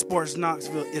Sports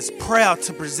Knoxville is proud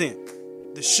to present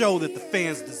the show that the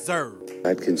fans deserve.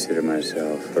 I'd consider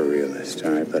myself a realist,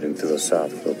 all right? But in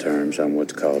philosophical terms, I'm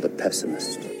what's called a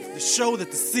pessimist. The show that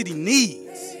the city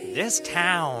needs. This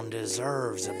town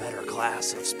deserves a better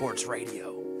class of sports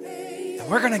radio, and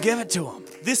we're going to give it to them.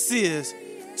 This is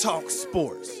Talk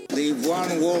Sports. Leave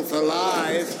one wolf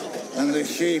alive, and the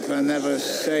sheep are never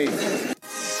safe.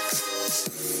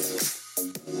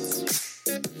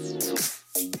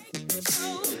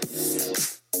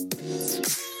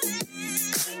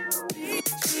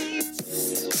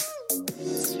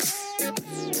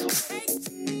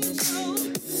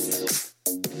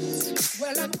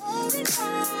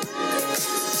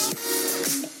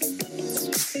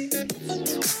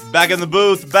 Back in the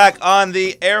booth, back on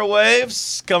the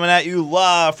airwaves, coming at you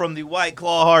live from the White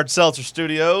Claw Hard Seltzer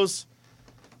Studios.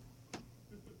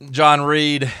 John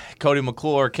Reed, Cody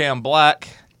McClure, Cam Black,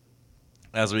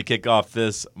 as we kick off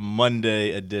this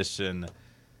Monday edition,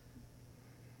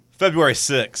 February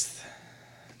 6th,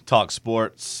 Talk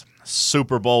Sports,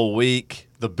 Super Bowl week.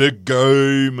 The big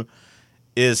game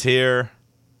is here.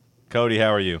 Cody,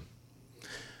 how are you?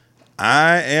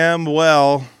 I am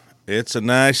well. It's a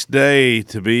nice day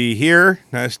to be here.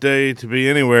 Nice day to be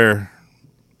anywhere.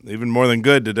 Even more than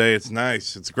good today. It's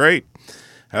nice. It's great.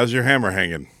 How's your hammer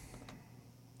hanging?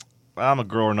 I'm a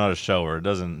grower, not a shower. It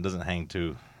doesn't hang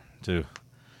too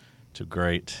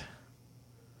great.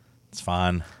 It's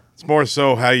fine. It's more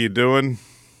so how you doing.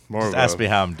 Just ask me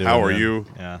how I'm doing. How are you?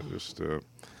 Yeah. Just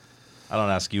I don't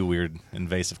ask you weird,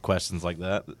 invasive questions like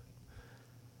that.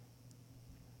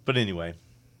 But anyway,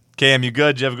 Cam, you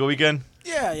good? Did you have a good weekend?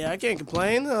 Yeah, I can't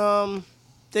complain.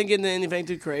 Didn't get into anything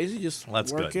too crazy. Just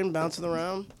That's working, good. Bouncing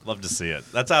around. Love to see it.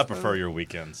 That's how I prefer your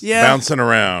weekends. Yeah, bouncing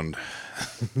around.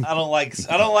 I don't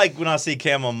like when I see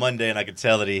Cam on Monday and I can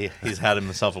tell that he's had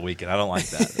himself a weekend. I don't like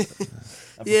that.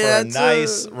 I prefer a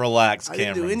nice, relaxed I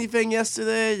Cameron. didn't do anything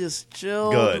yesterday. Just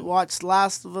chilled. Good. Watched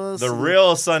Last of Us. The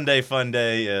real Sunday fun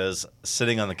day is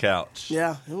sitting on the couch.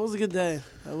 Yeah, it was a good day.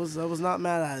 I was not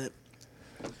mad at it.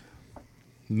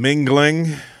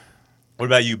 Mingling. What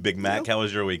about you, Big Mac? How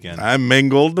was your weekend? I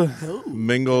mingled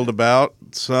about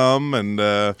some, and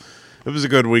it was a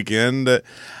good weekend.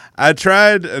 I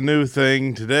tried a new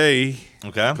thing today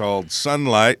called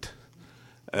Sunlight.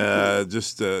 When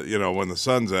the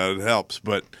sun's out, it helps.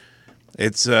 But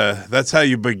it's that's how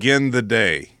you begin the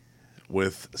day,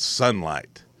 with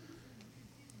sunlight.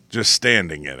 Just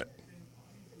standing in it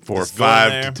for Just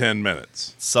 5 to 10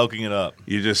 minutes. Soaking it up.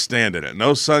 You just stand in it.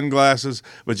 No sunglasses,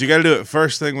 but you got to do it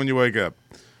first thing when you wake up.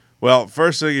 Well,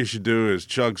 first thing you should do is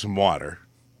chug some water,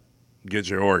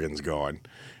 get your organs going,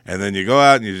 and then you go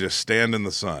out and you just stand in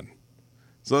the sun.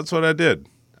 So that's what I did.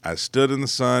 I stood in the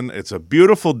sun. It's a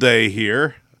beautiful day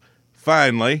here,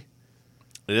 finally.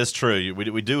 It is true.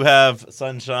 We do have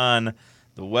sunshine.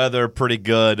 The weather pretty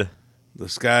good. The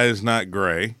sky is not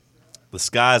gray. The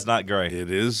sky is not gray.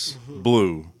 It is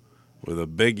blue with a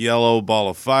big yellow ball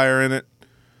of fire in it,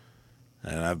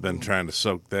 and I've been trying to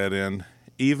soak that in.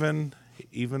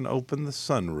 Even open the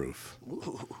sunroof.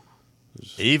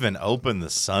 Even open the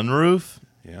sunroof?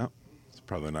 Yeah. It's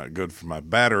probably not good for my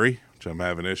battery, which I'm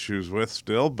having issues with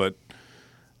still, but,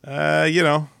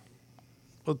 we'll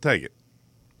take it.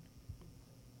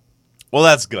 Well,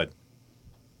 that's good.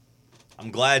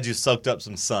 I'm glad you soaked up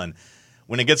some sun.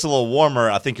 When it gets a little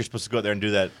warmer, I think you're supposed to go out there and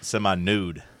do that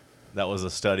semi-nude. That was a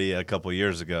study a couple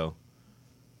years ago.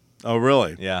 Oh,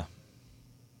 really? Yeah.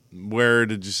 Where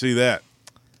did you see that?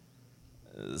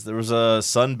 There was a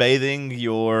sunbathing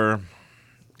your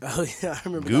Oh yeah, I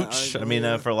remember gooch. that. I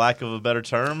mean, for lack of a better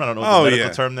term, I don't know what the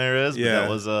medical term there is,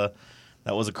 but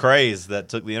that was a craze that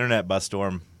took the internet by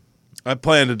storm. I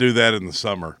plan to do that in the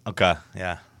summer. Okay,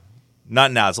 yeah.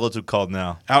 Not now. It's a little too cold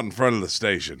now. Out in front of the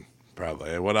station,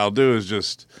 probably. And what I'll do is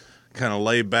just kind of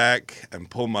lay back and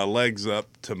pull my legs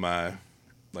up to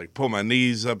pull my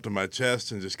knees up to my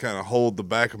chest and just kind of hold the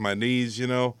back of my knees,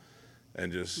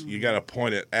 and just, you got to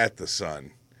point it at the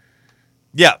sun.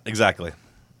 Yeah, exactly.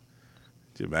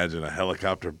 Do you imagine a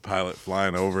helicopter pilot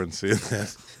flying over and seeing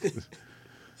that?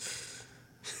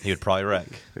 He would probably wreck.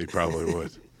 He probably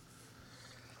would.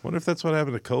 Wonder if that's what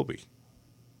happened to Kobe.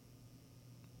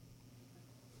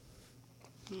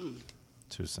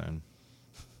 Too soon.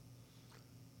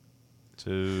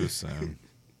 Too soon.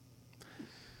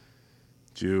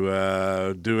 Did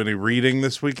you do any reading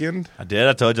this weekend? I did.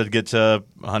 I told you I'd get to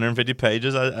 150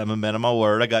 pages. I'm a man of my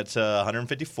word. I got to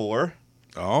 154.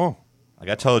 Oh. Like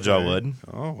I told you I would.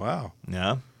 Oh, wow.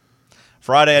 Yeah.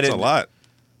 Friday I didn't. That's a lot.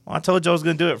 Well, I told you I was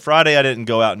going to do it. Friday I didn't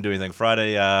go out and do anything.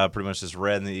 Friday I pretty much just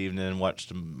read in the evening and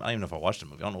watched. I don't even know if I watched a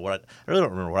movie. I really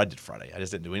don't remember what I did Friday. I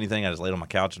just didn't do anything. I just laid on my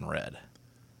couch and read.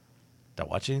 Did I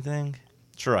watch anything?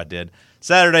 Sure, I did.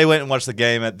 Saturday, went and watched the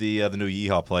game at the new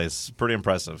Yeehaw place. Pretty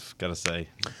impressive, gotta say.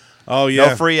 Oh yeah,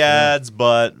 no free ads,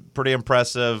 but pretty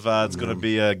impressive. It's going to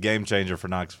be a game changer for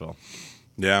Knoxville.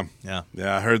 Yeah.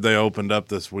 I heard they opened up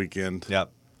this weekend.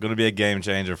 Yep, going to be a game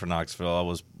changer for Knoxville. I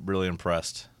was really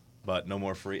impressed, but no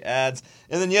more free ads.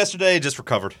 And then yesterday, just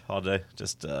recovered all day.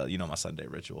 Just my Sunday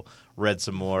ritual. Read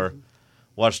some more.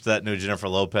 Watched that new Jennifer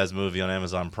Lopez movie on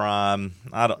Amazon Prime.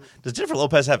 Does Jennifer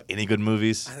Lopez have any good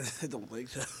movies? I don't think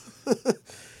so.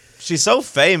 She's so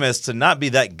famous to not be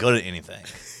that good at anything.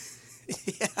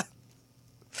 Yeah.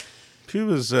 She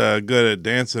was good at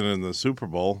dancing in the Super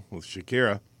Bowl with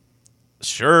Shakira.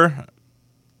 Sure.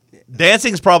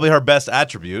 Dancing's probably her best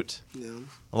attribute,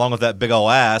 along with that big ol'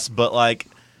 ass. But, like,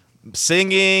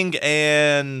 singing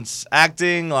and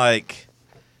acting, like,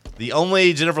 the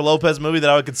only Jennifer Lopez movie that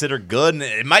I would consider good, and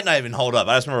it might not even hold up.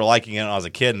 I just remember liking it when I was a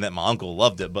kid and that my uncle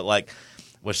loved it. But, like,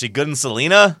 was she good in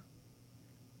Selena?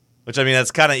 Which, I mean,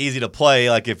 that's kind of easy to play,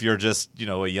 like, if you're just,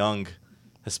 a young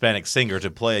Hispanic singer to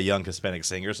play a young Hispanic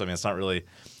singer. So, I mean, it's not really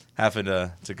having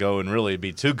to go and really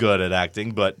be too good at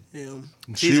acting. But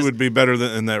she would be better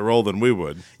in that role than we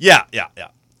would. Yeah.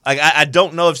 I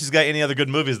don't know if she's got any other good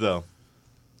movies, though.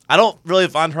 I don't really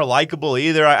find her likable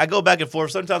either. I go back and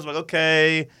forth. Sometimes I'm like,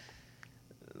 okay,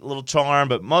 a little charm.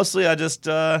 But mostly I just,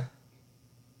 I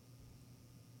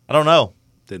don't know.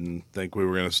 Didn't think we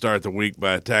were going to start the week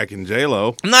by attacking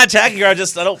J-Lo. I'm not attacking her. I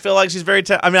don't feel like she's very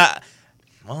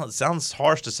well, it sounds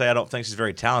harsh to say I don't think she's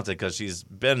very talented because she's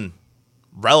been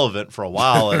relevant for a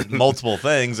while at multiple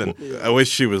things. And I wish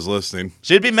she was listening.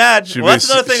 She'd be mad. She'd be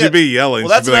yelling.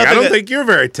 Well, she'd be like, I don't think you're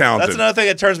very talented. That's another thing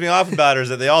that turns me off about her is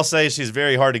that they all say she's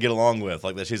very hard to get along with.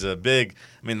 Like that she's a big,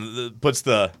 puts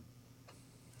the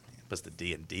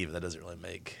D in diva. That doesn't really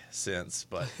make sense,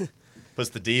 but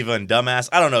puts the diva and dumbass.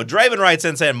 I don't know. Draven writes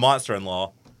in saying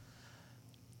monster-in-law.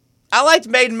 I liked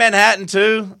Made in Manhattan,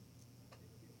 too.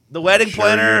 The Wedding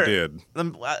Planner. You did.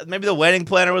 Maybe The Wedding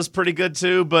Planner was pretty good,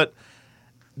 too, but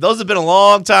those have been a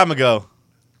long time ago.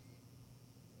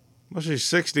 Well, she's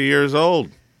 60 years old.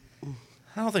 I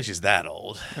don't think she's that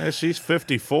old. Yeah, she's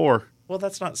 54. Well,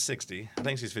 that's not 60. I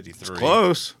think she's 53. It's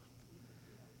close.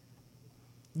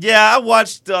 Yeah, I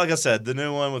watched, like I said, the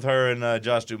new one with her and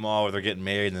Josh Duhamel where they're getting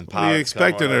married and then pirates. Are you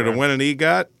expecting her to win an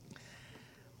EGOT?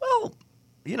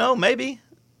 Well, maybe.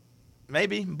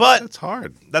 Maybe, but it's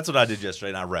hard. That's what I did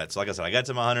yesterday, and I read. So, like I said, I got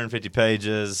to my 150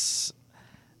 pages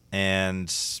and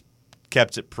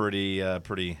kept it pretty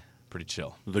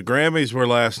chill. The Grammys were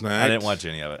last night. I didn't watch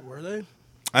any of it. Were they?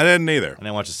 I didn't either. I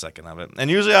didn't watch a second of it. And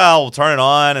usually I'll turn it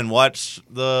on and watch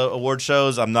the award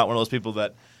shows. I'm not one of those people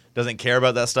that doesn't care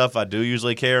about that stuff. I do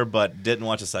usually care, but didn't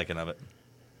watch a second of it.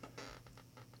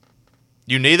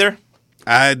 You neither?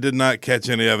 I did not catch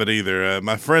any of it either.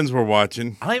 My friends were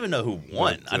watching. I don't even know who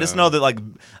won. But, I just know that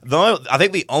I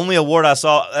think the only award I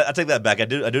saw. I take that back. I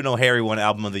do know Harry won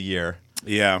Album of the Year.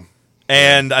 Yeah,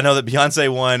 and I know that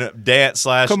Beyonce won Dance /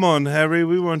 Come on, Harry,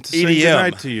 we want to sing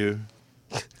tonight to you.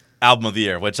 Album of the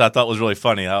Year, which I thought was really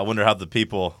funny. I wonder how the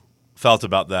people felt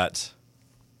about that.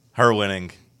 Her winning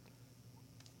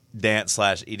Dance /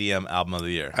 EDM Album of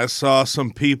the Year. I saw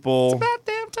some people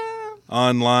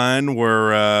online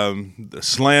were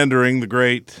slandering the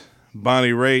great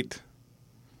Bonnie Raitt.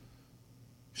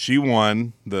 She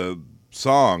won the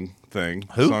song thing,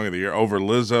 Song of the Year, over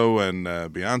Lizzo and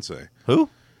Beyonce. Who?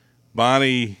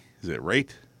 Bonnie, is it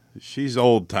Raitt? She's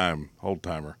old timer.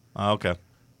 Oh, okay.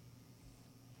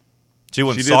 She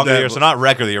won Song of the Year, so not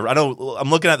Record of the Year. I know. I'm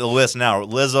looking at the list now.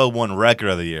 Lizzo won Record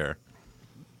of the Year.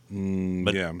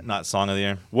 But not Song of the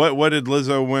Year. What did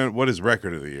Lizzo win? What is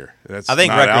Record of the Year? That's I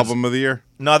think not Album of the Year?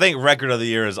 No, I think Record of the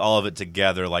Year is all of it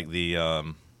together, like the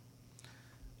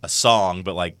a song,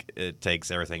 but like it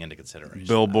takes everything into consideration.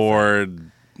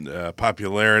 Billboard,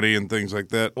 popularity, and things like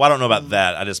that. Well, I don't know about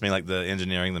that. I just mean like the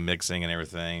engineering, the mixing, and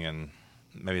everything, and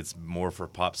maybe it's more for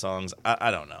pop songs.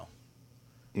 I don't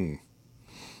know.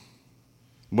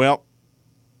 Well,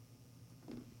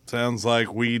 sounds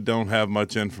like we don't have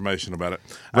much information about it.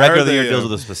 Record of the Year deals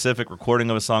with a specific recording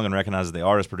of a song and recognizes the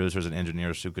artists, producers, and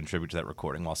engineers who contribute to that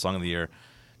recording, while Song of the Year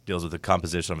deals with the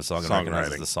composition of a song and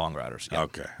recognizes the songwriters. Yeah.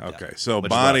 Okay. Yeah. So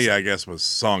Bonnie, I guess, was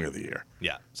Song of the Year.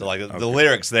 Yeah. So like the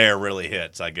lyrics there really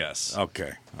hits, I guess.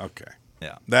 Okay.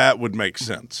 Yeah. That would make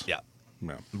sense. Yeah.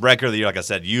 Record of the Year, like I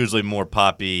said, usually more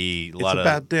poppy. It's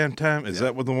about damn time. Is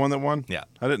that the one that won? Yeah.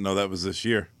 I didn't know that was this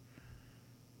year.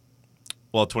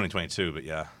 Well, 2022, but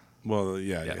yeah. Well,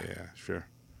 yeah, sure.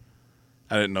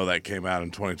 I didn't know that came out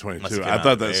in 2022. I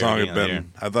thought that song had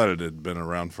been. I thought it had been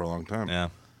around for a long time. Yeah.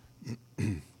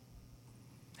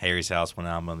 Harry's House won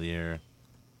Album of the Year.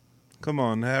 Come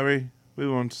on, Harry. We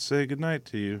want to say goodnight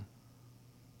to you.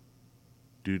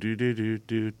 Do do do do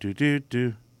do do do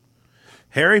do.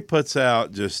 Harry puts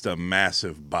out just a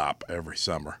massive bop every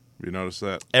summer. You notice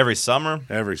that? Every summer?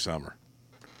 Every summer.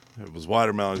 It was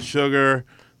Watermelon Sugar.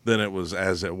 Then it was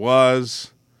As It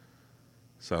Was.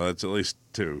 So that's at least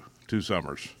two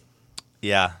summers.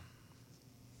 Yeah.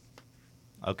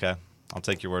 Okay. I'll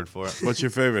take your word for it. What's your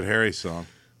favorite Harry song?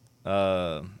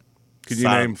 Can you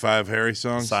name 5 Harry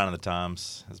songs? Sign of the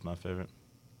Times is my favorite.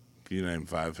 Can you name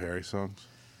 5 Harry songs?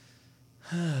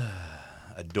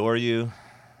 Adore You.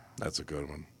 That's a good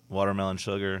one. Watermelon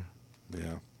Sugar.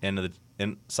 Yeah. Sign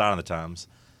of the Times.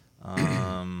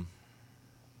 I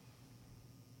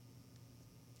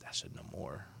should know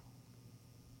more.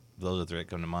 Those are 3 that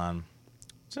come to mind.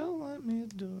 So let me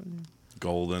adore you.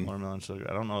 Golden. Watermelon Sugar.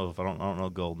 I don't know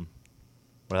Golden.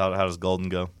 How does Golden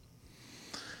go?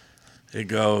 It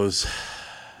goes,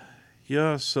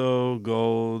 you're so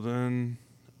golden.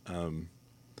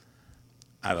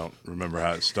 I don't remember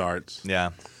how it starts.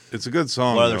 Yeah. It's a good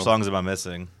song. What other songs am I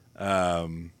missing?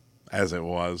 As It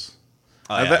Was.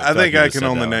 Oh, I think I can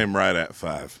only name right at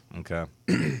 5. Okay.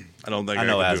 I don't think I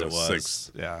know can As do It a Was.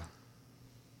 6. Yeah.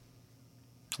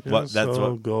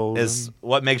 Golden.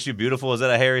 What Makes You Beautiful? Is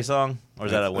that a Harry song? Or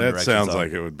is that a One Direction song? That sounds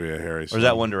like it would be a Harry song. Or is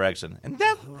that One Direction? And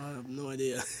that I have no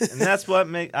idea. and that's what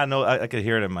I know I could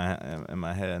hear it in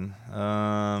my head.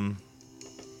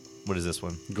 What is this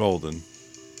one? Golden.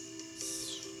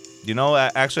 You know,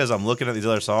 actually, as I'm looking at these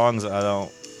other songs, I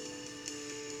don't.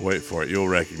 Wait for it. You'll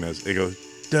recognize it. It goes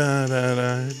da da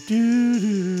da do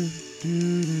do do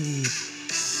do. It's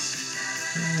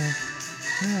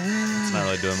not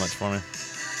really doing much for me.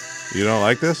 You don't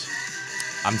like this?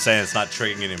 I'm saying it's not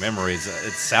triggering any memories.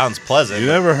 It sounds pleasant. You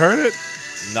never heard it?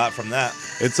 Not from that.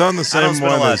 It's on the I don't same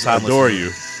spend a one lot of as time Adore listening.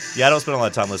 You. Yeah, I don't spend a lot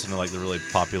of time listening to like the really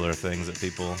popular things that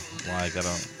people like. I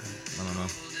don't know.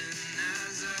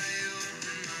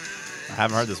 I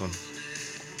haven't heard this one.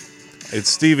 It's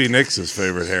Stevie Nicks'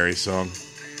 favorite Harry song.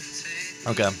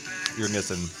 Okay, you're gonna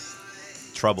get in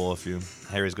trouble if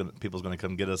people's gonna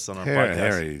come get us on our podcast.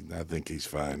 Harry, I think he's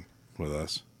fine with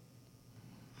us.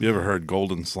 You ever heard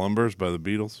Golden Slumbers by the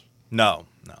Beatles? No.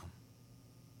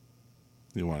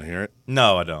 You want to hear it?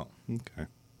 No, I don't. Okay.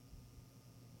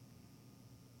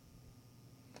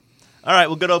 All right,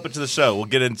 we'll get open to the show. We'll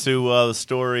get into the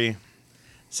story.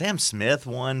 Sam Smith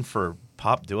won for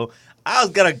pop duo. I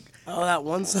was gonna. Oh, that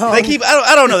one song. They keep.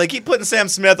 I don't know. They keep putting Sam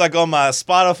Smith like on my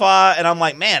Spotify, and I'm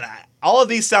like, man, all of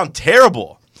these sound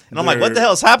terrible. And I'm like, what the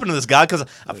hell's happened to this guy? Because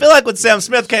I feel like when Sam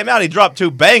Smith came out, he dropped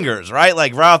 2 bangers, right?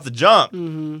 Like right off the jump.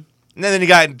 Mm-hmm. And then he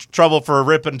got in trouble for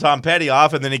ripping Tom Petty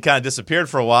off, and then he kind of disappeared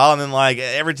for a while. And then like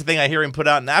everything I hear him put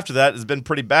out and after that has been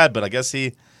pretty bad. But I guess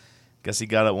he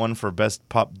got it one for best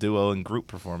pop duo and group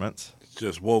performance. It's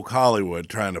just woke Hollywood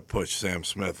trying to push Sam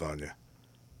Smith on you.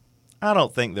 I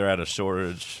don't think they're at a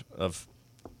shortage of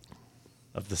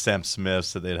the Sam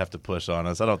Smiths that they'd have to push on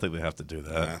us. I don't think they have to do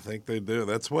that. I think they do.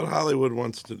 That's what Hollywood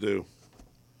wants to do.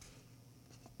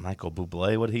 Michael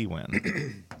Bublé, what'd he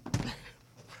win?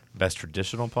 Best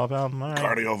traditional pop album? All right.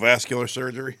 Cardiovascular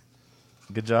surgery.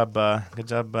 Good job by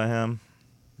him.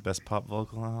 Best pop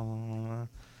vocal album.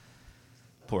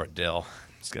 Poor Adele.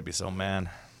 He's gonna be so mad.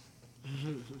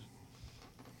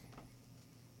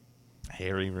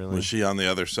 Harry, really? Was she on the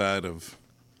other side of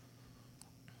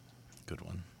Good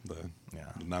one. the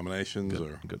Yeah. nominations?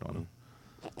 Good one.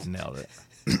 Nailed it.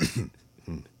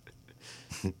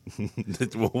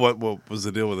 What was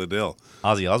the deal with Adele?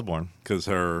 Ozzy Osbourne Because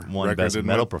her won record best didn't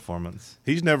metal win? performance.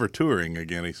 He's never touring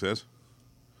again, he says.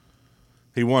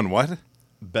 He won what?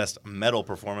 Best metal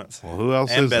performance. Well, who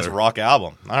else and is best there? rock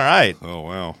album. All right. Oh,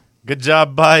 wow. Good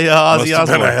job by Must Ozzy have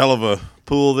been a Osbourne. hell of a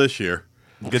pool this year.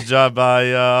 Good job by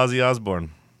Ozzy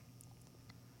Osbourne.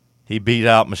 He beat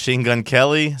out Machine Gun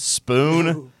Kelly,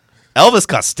 Spoon, Elvis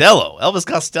Costello. Elvis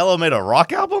Costello made a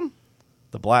rock album?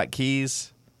 The Black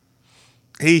Keys.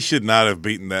 He should not have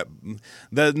beaten that.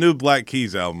 That new Black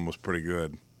Keys album was pretty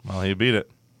good. Well, he beat it.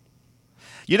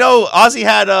 You know, Ozzy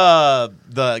had the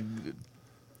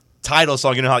title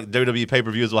song. You know how WWE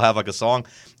pay-per-views will have like a song?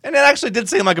 And it actually did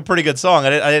seem like a pretty good song.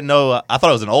 I didn't know. I thought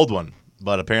it was an old one,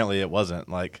 but apparently it wasn't.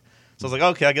 Like, so I was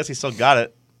like, okay, I guess he still got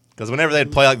it. Because whenever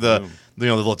they'd play like the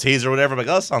little teaser or whatever, I'm like,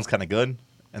 oh, that sounds kind of good.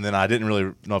 And then I didn't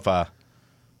really know if I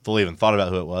fully even thought about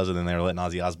who it was. And then they were letting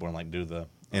Ozzy Osbourne like do the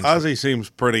intro. Ozzy seems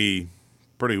pretty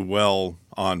well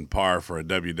on par for a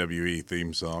WWE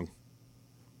theme song.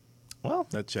 Well,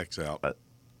 That checks out. I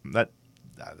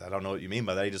don't know what you mean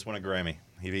by that. He just won a Grammy.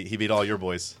 He beat all your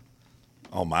boys.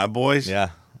 All my boys? Yeah,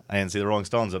 I didn't see the Rolling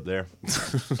Stones up there.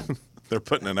 They're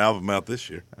putting an album out this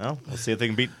year. Well, we'll see if they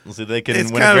can beat. We'll see if they can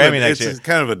It's win a kind of Grammy next year. It's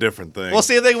kind of a different thing. We'll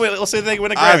see if they win. We'll see if they can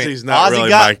win a Grammy. Ozzy's not really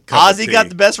my cup of Ozzy tea. got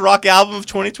the best rock album of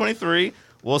 2023.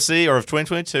 We'll see, or of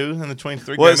 2022 and the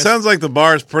 23. Well, Grammys. it sounds like the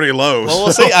bar is pretty low. Well,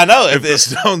 we'll see. I know if the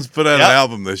Stones put out Yep. an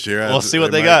album this year, We'll see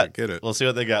what they might got. Get it. We'll see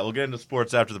what they got. We'll get into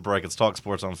sports after the break. It's Talk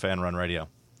Sports on Fan Run Radio.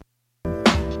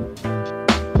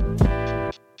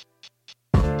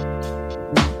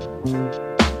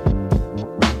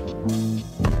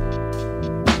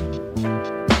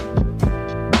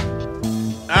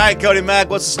 All right, Cody Mack,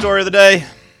 what's the story of the day?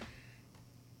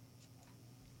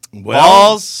 Well,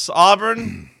 Balls,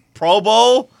 Auburn, Pro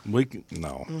Bowl.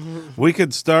 we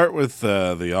could start with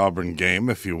the Auburn game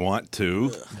if you want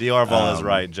to. DR Ball is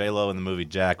right. J-Lo in the movie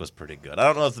Jack was pretty good. I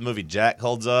don't know if the movie Jack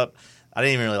holds up. I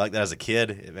didn't even really like that as a kid.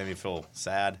 It made me feel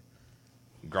sad.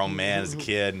 Grown man as a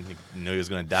kid, he knew he was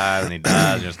going to die when he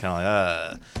died. And you're just kind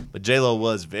of like, But J-Lo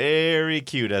was very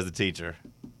cute as a teacher.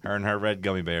 Her and her red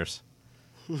gummy bears.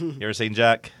 You ever seen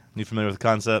Jack? You familiar with the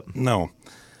concept? No.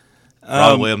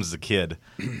 Robin Williams is a kid,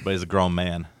 but he's a grown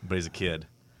man, but he's a kid.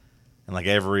 And like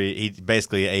he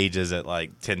basically ages at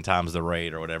like 10 times the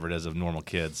rate or whatever it is of normal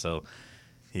kids. So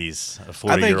he's a 40-year-old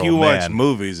man. I think you watch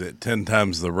movies at 10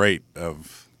 times the rate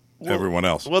of everyone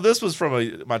else. Well, this was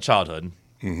from my childhood.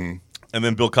 Mm-hmm. And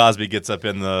then Bill Cosby gets up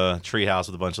in the treehouse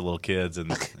with a bunch of little kids,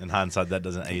 and in hindsight, that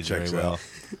doesn't age very well.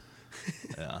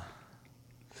 Yeah.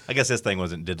 I guess this thing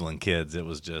wasn't diddling kids. It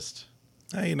was just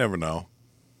You never know.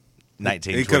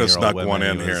 19, He could have 20-year-old snuck women. one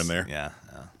in He here was- and there. Yeah.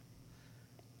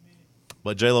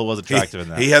 But J-Lo was attractive in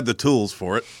that. He had the tools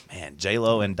for it. Man,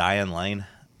 J-Lo and Diane Lane.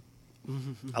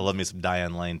 I love me some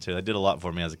Diane Lane, too. They did a lot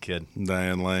for me as a kid.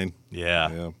 Diane Lane.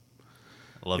 Yeah.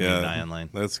 I love me Diane Lane.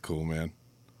 That's cool, man.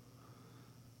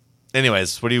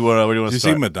 Anyways, what do you want to Did you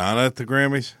start? see Madonna at the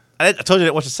Grammys? I told you I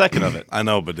didn't watch a second of it. I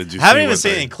know, but did you I haven't see even what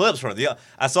seen they- any clips from it.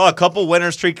 I saw a couple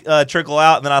winners trickle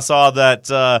out, and then I saw that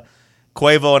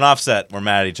Quavo and Offset were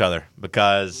mad at each other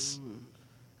because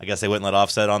I guess they wouldn't let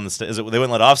Offset on the stage. They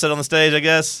wouldn't let Offset on the stage, I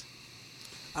guess.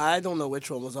 I don't know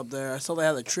which one was up there. I saw they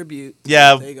had a tribute.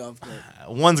 Yeah. Takeoff,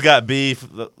 but One's got beef.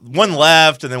 One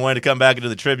left and then wanted to come back and do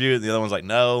the tribute. The other one's like,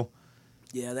 no.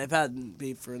 yeah, they've had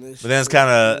beef for this. But then it's kind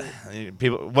of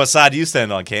people. What side do you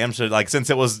stand on, Cam? Should since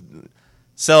it was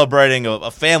celebrating a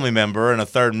family member and a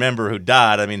third member who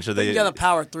died. I mean, should they? You got to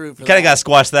power through. For You kind of that. got to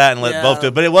squash that and let Yeah. both do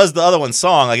it. But it was the other one's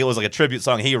song. Like it was like a tribute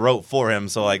song he wrote for him.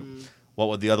 So like, what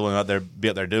would the other one be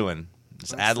up there doing?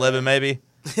 Just ad-libbing maybe.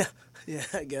 Yeah,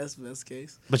 I guess best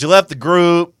case. But you left the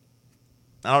group.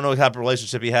 I don't know what type of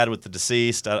relationship he had with the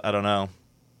deceased. I don't know.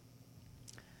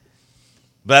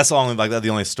 But that's the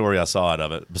only story I saw out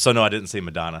of it. So no, I didn't see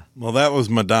Madonna. Well, that was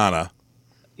Madonna.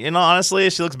 You know, honestly,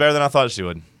 she looks better than I thought she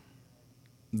would.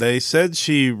 They said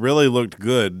she really looked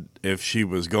good if she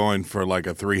was going for like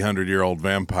a 300-year-old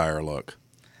vampire look.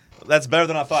 That's better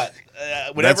than I thought.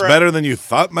 That's better than you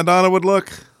thought Madonna would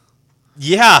look?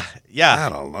 Yeah. I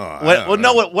don't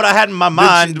know. What I had in my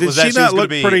mind did was she that she not was going look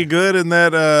to be pretty good in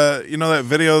that that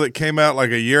video that came out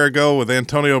like a year ago with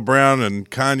Antonio Brown and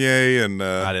Kanye and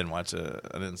I didn't watch it.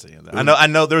 I didn't see it. I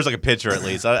know there was like a picture at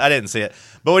least. I didn't see it.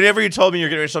 But whenever you told me you're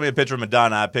going to show me a picture of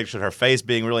Madonna, I pictured her face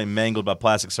being really mangled by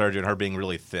plastic surgery and her being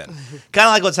really thin. Kind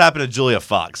of like what's happened to Julia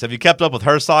Fox. Have you kept up with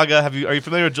her saga? Are you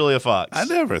familiar with Julia Fox? I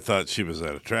never thought she was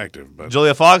that attractive, but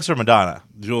Julia Fox or Madonna?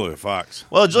 Julia Fox.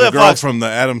 Well, Julia the girl Fox from the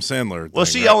Adam Sandler. Well,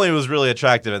 thing, she right? only was really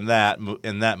attractive in that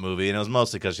movie, and it was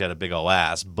mostly because she had a big old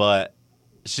ass. But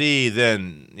she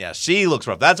looks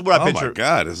rough. That's what I picture. Oh my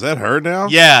God, is that her now?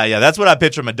 Yeah, that's what I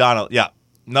picture Madonna. Yeah,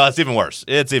 no, it's even worse.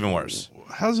 It's even worse.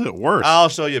 How's it worse? I'll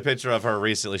show you a picture of her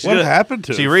recently. What happened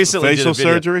to her? She recently Facial did a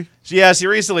video. surgery? She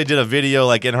recently did a video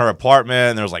like in her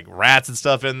apartment, and there was like rats and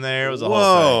stuff in there. It was a whole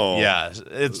Whoa. thing. Yeah,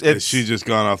 Has it's she just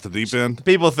gone off the deep end?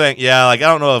 people think, I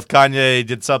don't know if Kanye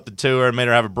did something to her and made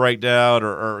her have a breakdown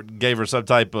or gave her some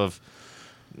type of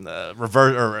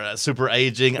revert or super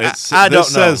aging. I don't know.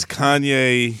 This says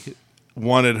Kanye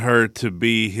wanted her to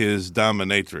be his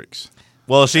dominatrix,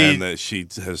 Well, and that she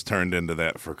has turned into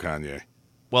that for Kanye,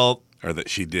 or that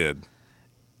she did.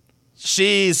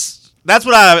 That's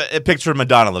what I picture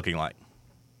Madonna looking like.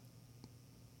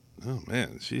 Oh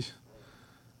man, she's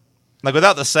Like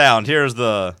without the sound, here's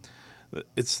the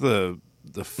it's the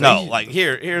face. no, like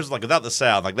here's like without the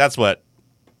sound, like that's what.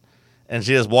 And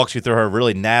she just walks you through her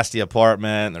really nasty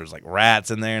apartment. And there's like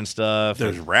rats in there and stuff.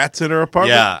 There's rats in her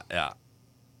apartment. Yeah.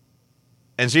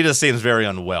 And she just seems very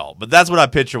unwell. But that's what I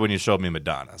picture when you showed me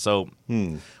Madonna. So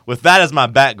with that as my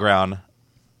background,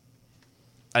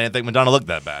 I didn't think Madonna looked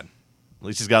that bad. At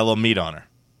least she's got a little meat on her.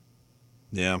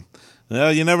 Yeah.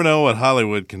 Well, you never know what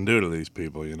Hollywood can do to these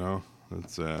people. You know,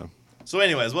 it's. So So,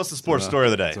 anyways, what's the sports story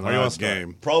of the day? It's an Where do you want odd to start?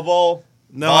 game. Pro Bowl?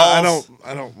 No, balls?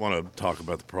 I don't want to talk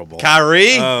about the Pro Bowl.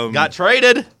 Kyrie got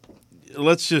traded.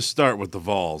 Let's just start with the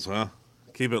Vols, huh?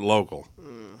 Keep it local.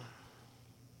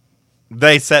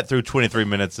 They sat through 23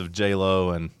 minutes of J-Lo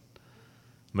and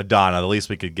Madonna. The least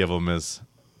we could give them is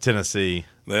Tennessee.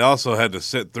 They also had to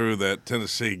sit through that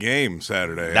Tennessee game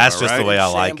Saturday. That's just the way I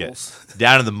like it.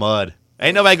 Down in the mud.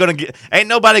 Ain't nobody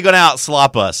gonna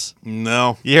outslop us.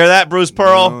 No. You hear that, Bruce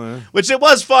Pearl? No, yeah. Which it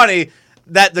was funny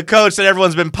that the coach that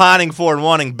everyone's been pining for and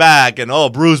wanting back, and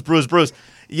Bruce.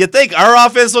 You think our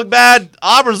offense looked bad?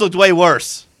 Auburn's looked way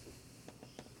worse.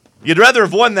 You'd rather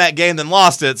have won that game than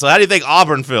lost it. So how do you think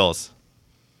Auburn feels?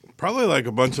 Probably like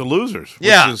a bunch of losers. Which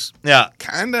is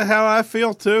kind of how I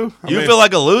feel, too. I mean, feel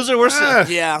like a loser?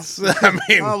 Yeah. I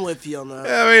mean, I'm with you on that.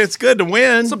 I mean, it's good to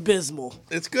win. It's abysmal.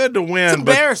 It's good to win. It's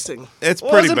embarrassing. It's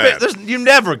pretty bad. You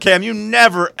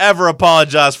never, ever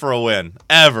apologize for a win.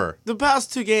 Ever. The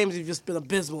past 2 games have just been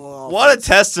abysmal. What a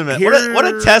testament. What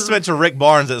a testament to Rick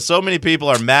Barnes that so many people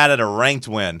are mad at a ranked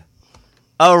win.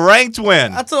 A ranked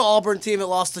win. That's an Auburn team that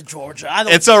lost to Georgia.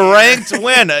 It's a ranked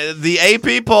win. The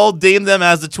AP poll deemed them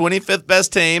as the 25th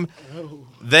best team.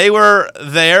 They were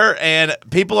there, and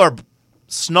people are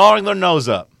snarling their nose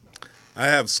up. I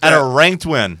have at a ranked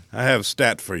win. I have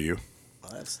stat for you.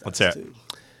 Let's hear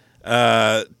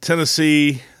it.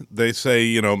 Tennessee, they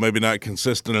say, maybe not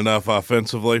consistent enough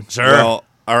offensively. Sure. Well,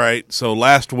 all right. So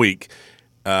last week,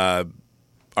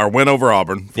 our win over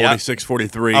Auburn,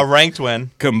 46-43. A ranked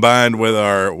win. Combined with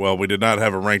we did not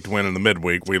have a ranked win in the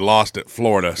midweek. We lost at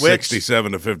Florida,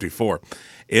 67-54.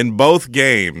 In both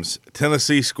games,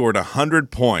 Tennessee scored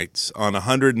 100 points on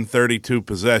 132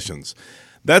 possessions.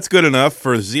 That's good enough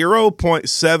for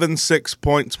 0.76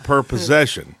 points per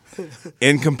possession.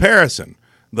 In comparison,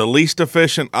 the least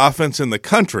efficient offense in the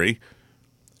country,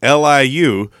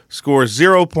 LIU, scores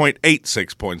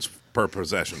 0.86 points per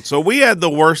possession. So we had the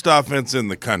worst offense in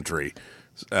the country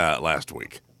last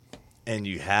week. And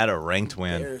you had a ranked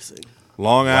win.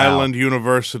 Long Island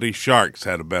University Sharks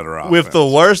had a better offense. With the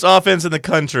worst offense in the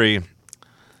country,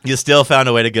 you still found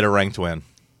a way to get a ranked win.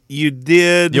 You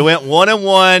did. You went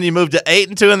 1-1. You moved to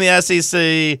 8-2 in the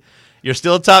SEC. You're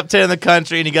still top 10 in the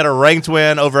country, and you got a ranked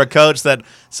win over a coach that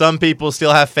some people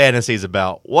still have fantasies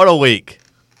about. What a week.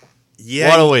 Yeah,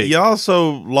 what a week. You also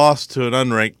lost to an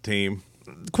unranked team.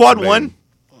 Quad one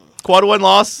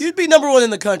loss. You'd be number 1 in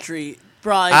the country,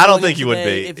 probably. I don't think you would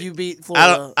be if you beat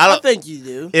Florida. I think you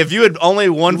do. If you had only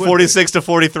won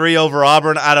 46-43 over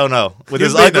Auburn, I don't know. With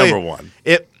his ugly number 1,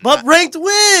 but ranked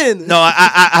win. No,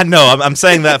 I know. I'm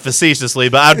saying that facetiously,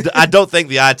 but I don't think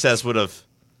the eye test would have.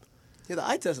 Yeah, the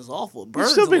eye test is awful. You'd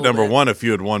still be number 1 if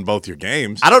you had won both your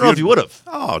games. I don't know if you would have.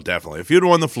 Oh, definitely. If you'd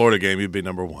won the Florida game, you'd be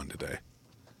number 1 today.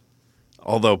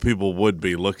 Although people would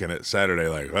be looking at Saturday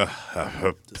like,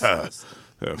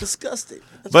 disgusting.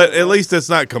 But at least it's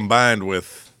not combined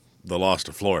with the loss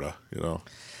to Florida,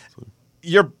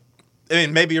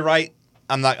 Maybe you're right.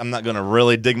 I'm not going to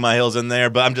really dig my heels in there,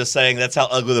 but I'm just saying that's how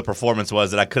ugly the performance was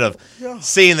that I could have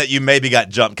seen that you maybe got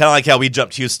jumped. Kind of like how we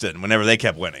jumped Houston whenever they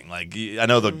kept winning. Like I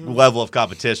know the level of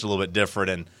competition a little bit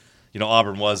different, and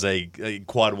Auburn was a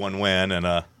quad 1 win and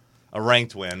a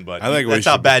ranked win, but that's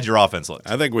how bad your offense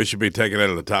looks. I think we should be taken out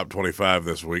of the top 25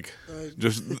 this week.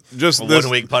 Just this 1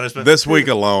 week punishment this week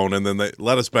alone, and then they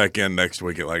let us back in next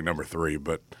week at like number 3.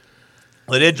 But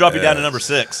they did drop you down to number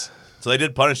 6, so they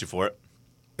did punish you for it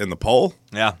in the poll.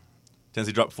 Yeah,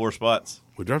 Tennessee dropped 4 spots.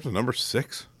 We dropped to number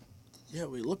 6. Yeah,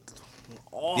 we looked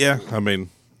awful. Yeah, I mean,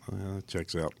 that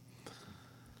checks out.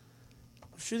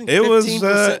 Shooting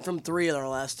 15% from 3 in our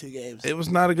last 2 games. It was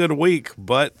not a good week,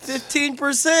 but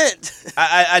 15%.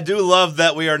 I do love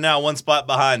that we are now 1 spot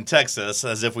behind Texas,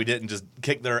 as if we didn't just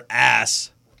kick their ass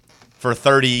for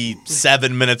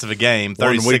 37 minutes of a game,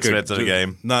 36 minutes of a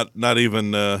game. Not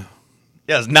even. Yeah,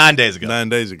 it was 9 days ago. 9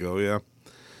 days ago, yeah.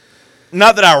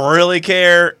 Not that I really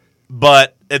care,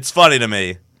 but it's funny to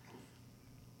me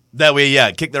that we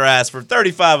kicked their ass for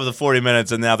 35 of the 40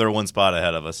 minutes, and now they're 1 spot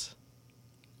ahead of us.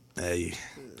 Hey.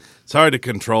 It's hard to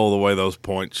control the way those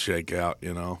points shake out,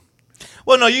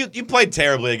 Well, no, you played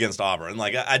terribly against Auburn.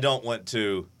 Like, I don't want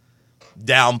to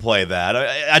downplay that.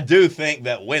 I do think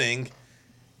that winning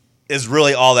is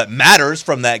really all that matters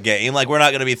from that game. Like, we're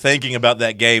not going to be thinking about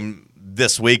that game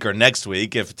this week or next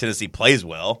week if Tennessee plays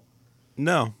well.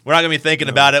 No. We're not going to be thinking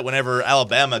about it whenever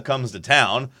Alabama comes to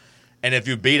town. And if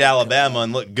you beat Alabama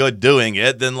and look good doing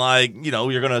it, then,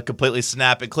 you're going to completely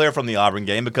snap it clear from the Auburn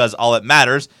game because all that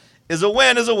matters is a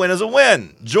win, is a win, is a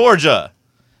win. Georgia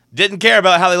didn't care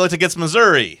about how they looked against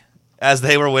Missouri as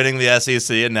they were winning the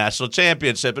SEC and national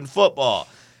championship in football.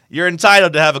 you're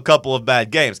entitled to have a couple of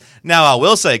bad games. Now, I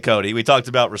will say, Cody, we talked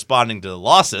about responding to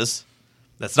losses.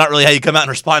 That's not really how you come out and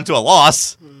respond to a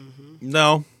loss.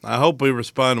 No, I hope we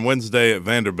respond Wednesday at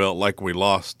Vanderbilt like we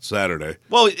lost Saturday.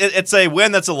 Well, it's a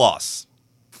win that's a loss.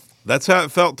 That's how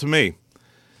it felt to me.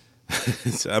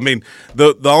 I mean,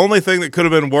 the only thing that could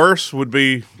have been worse would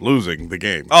be losing the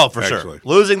game. Oh, for sure.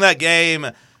 Losing that game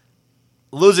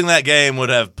would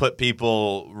have put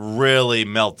people really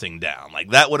melting down.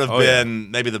 Like, that would have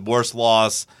been maybe the worst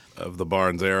loss of the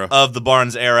Barnes era.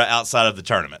 Outside of the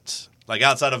tournament. Like,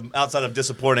 outside of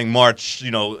disappointing March,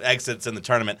 exits in the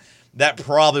tournament, that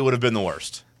probably would have been the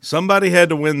worst. Somebody had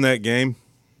to win that game.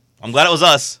 I'm glad it was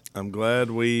us. I'm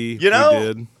glad we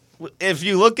did. If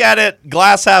you look at it,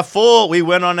 glass half full, we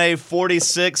went on a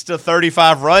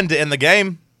 46-35 run to end the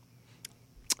game.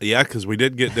 Yeah, because we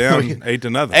did get down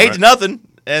 8-0. 8-0,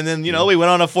 and then we went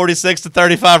on a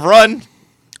 46-35 run.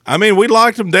 I mean, we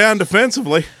locked them down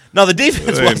defensively. No, the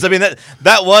defense was. I mean,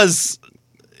 that was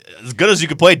as good as you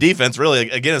could play defense.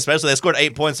 Really, again, especially they scored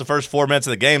 8 points the first 4 minutes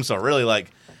of the game. So really,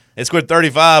 they scored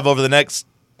 35 over the next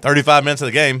 35 minutes of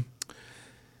the game.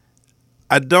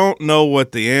 I don't know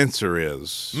what the answer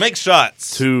is. Make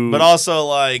shots, but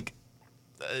also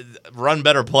run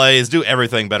better plays, do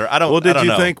everything better. Did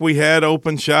you think we had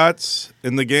open shots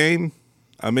in the game?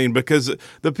 I mean, because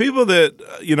the people that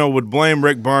would blame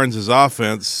Rick Barnes'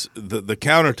 offense, the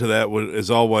counter to that is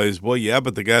always, well, yeah,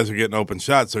 but the guys are getting open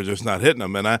shots, they're just not hitting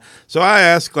them. And so I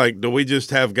ask, do we just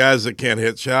have guys that can't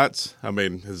hit shots? I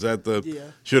mean, is that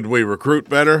should we recruit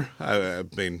better? I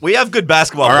mean, we have good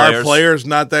basketball players. Are our players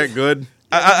not that good?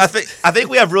 I think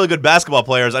we have really good basketball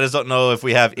players. I just don't know if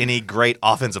we have any great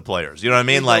offensive players. You know what I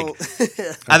mean?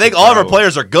 I think all of our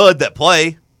players are good that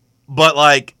play,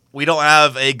 but we don't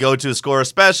have a go-to scorer,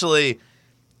 especially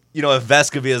if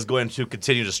Vescovi is going to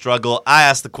continue to struggle. I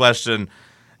asked the question,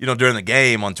 during the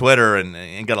game on Twitter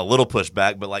and got a little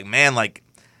pushback, but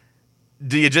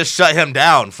do you just shut him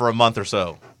down for a month or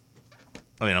so?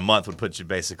 I mean, a month would put you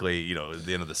basically, at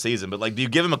the end of the season, but do you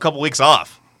give him a couple weeks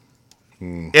off?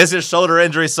 Is his shoulder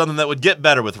injury something that would get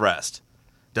better with rest?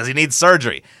 Does he need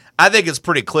surgery? I think it's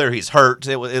pretty clear he's hurt.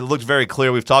 It looked very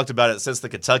clear. We've talked about it since the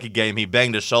Kentucky game. He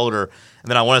banged his shoulder, and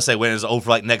then I want to say went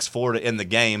over next 4 to end the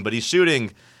game. But he's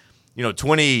shooting,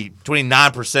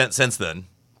 29% since then.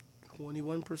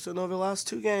 21% over the last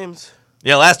 2 games.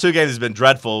 Yeah, last 2 games has been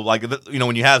dreadful.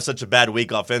 When you have such a bad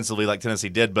week offensively like Tennessee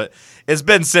did, but it's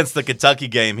been since the Kentucky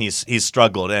game he's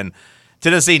struggled, and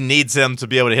Tennessee needs him to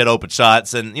be able to hit open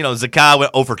shots. And, Zakai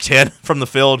went over 10 from the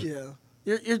field. Yeah.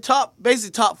 Your top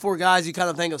 4 guys you kind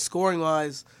of think of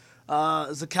scoring-wise.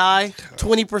 Zakai,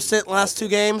 20% last 2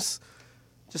 games.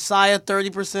 Josiah,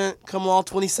 30%. Kamal,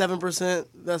 27%.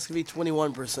 That's going to be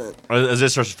 21%. Is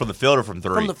this from the field or from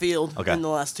 3? From the field okay. In the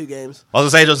last 2 games. I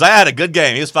was going to say, Josiah had a good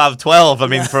game. He was 5 of 12. I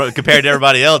mean, compared to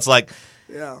everybody else,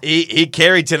 yeah. He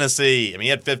carried Tennessee. I mean, he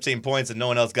had 15 points and no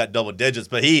one else got double digits,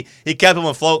 but he kept them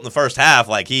afloat in the first half.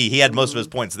 He had most of his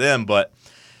points then, but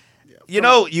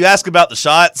you ask about the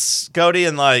shots, Cody,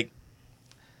 and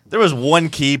there was one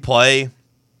key play.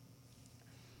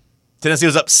 Tennessee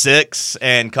was up 6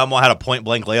 and Cumwell had a point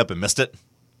blank layup and missed it.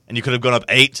 And you could have gone up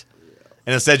 8.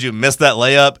 And instead you missed that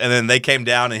layup and then they came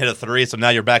down and hit a 3, so now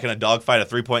you're back in a dogfight, a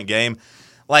 3-point game.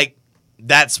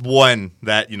 That's one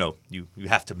that, you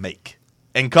have to make.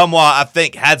 And Cumwell, I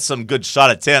think, had some good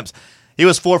shot attempts. He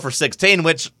was 4 for 16,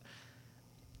 which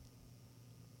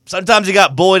sometimes he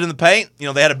got bullied in the paint.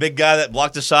 They had a big guy that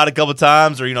blocked a shot a couple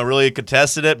times or, really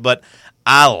contested it. But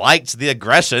I liked the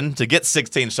aggression to get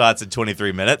 16 shots in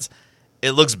 23 minutes.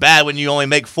 It looks bad when you only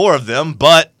make 4 of them,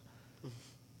 but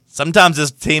sometimes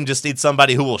this team just needs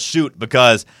somebody who will shoot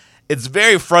because it's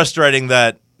very frustrating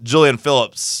that Julian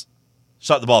Phillips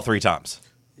shot the ball 3 times.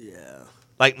 Yeah.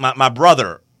 My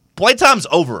brother, playtime's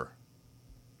over,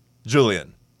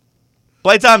 Julian.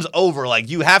 Playtime's over.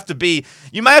 You might have to be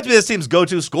this team's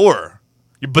go-to scorer.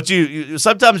 But you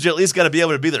sometimes you at least got to be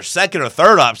able to be their second or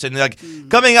third option.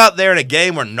 Coming out there in a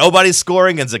game where nobody's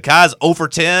scoring and Zakai's 0 for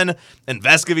 10 and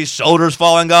Vescovi's shoulders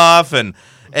falling off and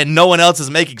no one else is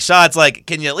making shots.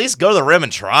 Can you at least go to the rim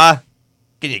and try?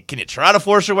 Can you try to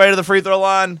force your way to the free throw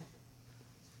line?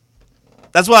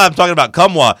 That's why I'm talking about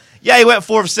Cumwell. Yeah, he went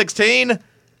 4 for 16,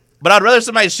 but I'd rather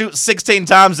somebody shoot 16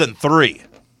 times than 3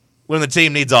 when the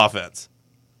team needs offense.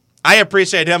 I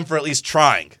appreciate him for at least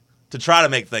trying to try to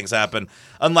make things happen,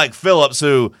 unlike Phillips,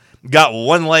 who got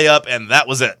 1 layup and that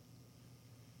was it.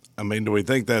 I mean, do we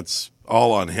think that's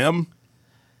all on him?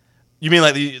 You mean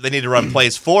they need to run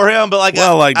plays for him? But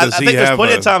I think there's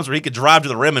plenty of times where he could drive to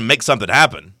the rim and make something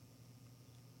happen.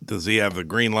 Does he have the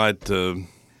green light to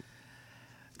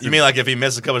You mean like if he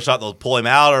misses a couple shots, they'll pull him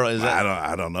out, or is it?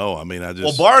 I don't know. I mean,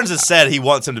 Well, Barnes has said he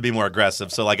wants him to be more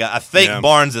aggressive, so like I think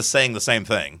Barnes is saying the same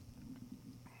thing.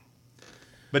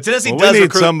 But Tennessee does we need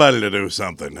recruit somebody to do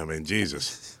something. I mean,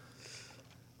 Jesus,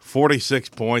 46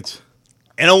 points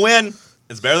and a win.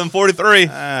 It's better than 43.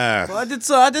 Well, I did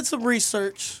some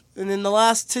research, and in the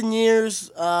last 10 years,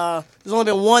 there's only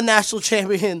been one national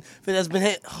champion that has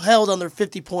been held under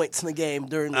 50 points in the game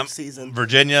during the season.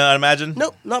 Virginia, I imagine?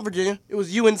 Nope, not Virginia. It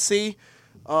was UNC,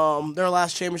 their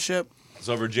last championship.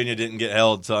 So Virginia didn't get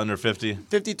held to under 50?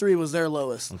 53 was their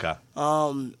lowest. Okay.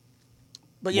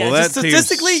 But yeah, Well, just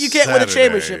statistically, you can't win a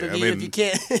championship if you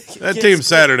can't. That team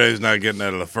Saturday is not getting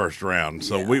out of the first round,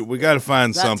 so we got to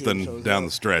find something down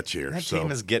the stretch here. That team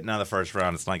is getting out of the first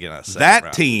round. It's not getting out of the second that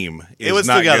round. team It is would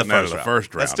not still get getting out of the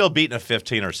first round. That's still beating a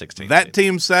 15 or 16. That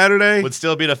team Saturday would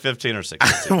still beat a 15 or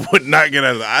 16. would not get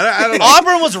out of the. I don't know.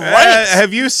 Auburn was ranked.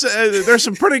 Have you? There's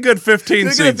some pretty good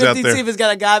 15 seeds out there. 15 team has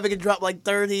got a guy that can drop like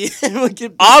 30.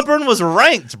 Auburn was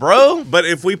ranked, bro. But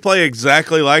if we play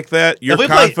exactly like that, you're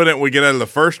confident we get out of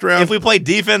the first round? If we play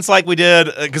defense like we did,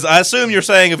 because I assume you're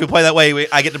saying if we play that way,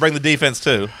 I get to bring the defense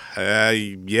too.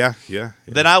 Yeah.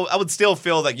 Then I would still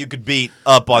feel that you could beat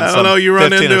up on I some don't know. You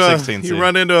run 15 into or a 16 you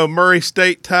run into a Murray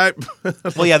State type.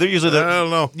 Well, yeah, they're usually. I don't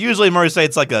know. Usually Murray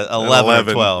State's like a 11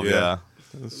 or 12. yeah.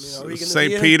 Yeah.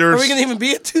 St. Peter's. Are we going to even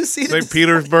be a 2 seed? St.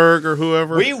 Petersburg or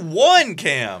whoever. We won,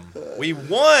 Cam. We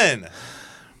won.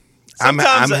 I'm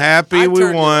happy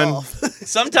we won.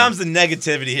 Sometimes the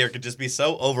negativity here could just be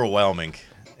so overwhelming.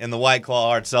 In the White Claw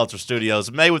Hard Seltzer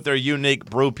Studios, made with their unique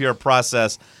brew pure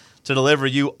process to deliver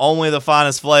you only the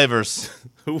finest flavors.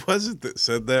 Who was it that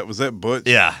said that? Was that Butch?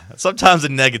 Yeah. Sometimes the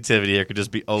negativity here could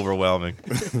just be overwhelming.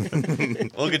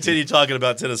 We'll continue talking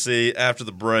about Tennessee after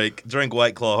the break. Drink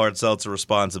White Claw Hard Seltzer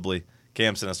responsibly.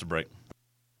 Cam sent us a break.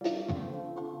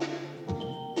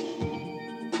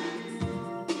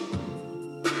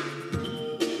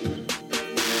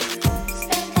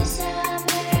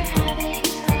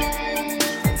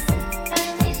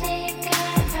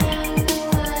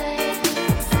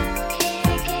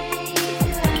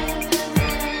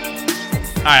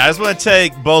 All right, I just want to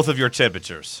take both of your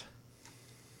temperatures.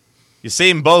 You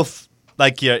seem both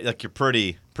like you're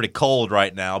pretty cold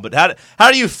right now. But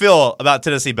how do you feel about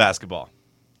Tennessee basketball?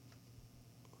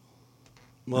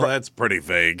 Well, that's pretty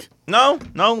vague. No.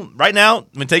 Right now,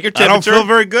 take your temperature. I don't feel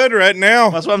very good right now.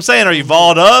 That's what I'm saying. Are you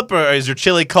balled up, or is your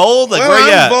chili cold? Like, well, where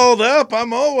you at? I'm balled up.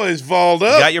 I'm always balled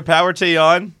up. You got your power tee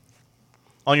on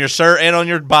your shirt and on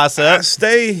your bicep. I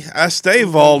stay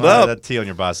balled up. That tee on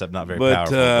your bicep not very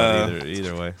powerful. But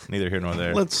either way, neither here nor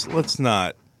there. Let's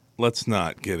not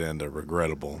get into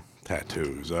regrettable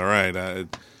tattoos. All right,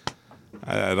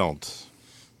 I don't.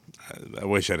 I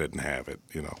wish I didn't have it.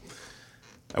 You know,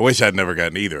 I wish I'd never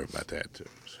gotten either of my tattoos.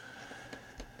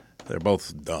 They're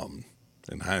both dumb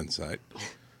in hindsight.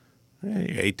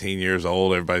 Hey, 18 years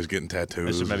old, everybody's getting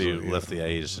tattoos. They should maybe lift the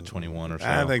age to 21 or so.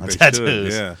 I think they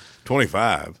tattoos. should. Yeah,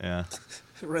 25. Yeah.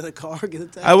 Rent a car, get a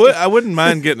tattoo. I wouldn't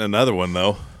mind getting another one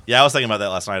though. Yeah, I was thinking about that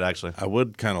last night actually. I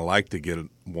would kind of like to get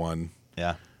one.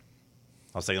 Yeah,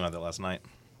 I was thinking about that last night.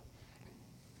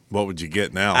 What would you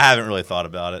get now? I haven't really thought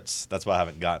about it. That's why I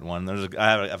haven't gotten one.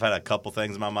 I've had a couple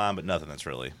things in my mind, but nothing that's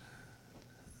really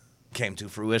came to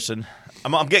fruition.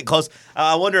 I'm getting close.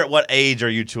 I wonder at what age are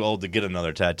you too old to get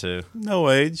another tattoo? No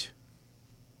age.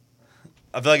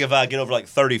 I feel like if I get over like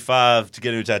 35 to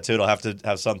get a new tattoo, it'll have to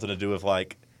have something to do with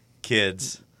like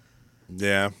kids.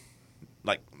 Yeah.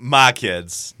 Like my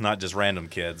kids, not just random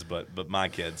kids, but my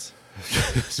kids.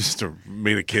 Just to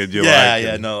meet a kid you like.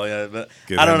 Yeah, but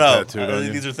I don't know.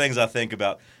 These are things I think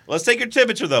about. Let's take your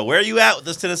temperature, though. Where are you at with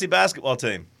this Tennessee basketball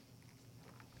team?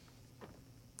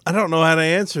 I don't know how to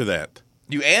answer that.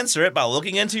 You answer it by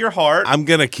looking into your heart. I'm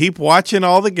going to keep watching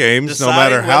all the games, no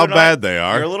matter how bad they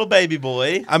are. You're a little baby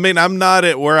boy. I mean, I'm not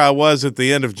at where I was at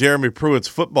the end of Jeremy Pruitt's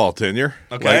football tenure.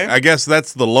 Okay. I guess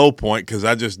that's the low point because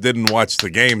I just didn't watch the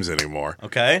games anymore.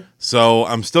 Okay. So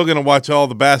I'm still going to watch all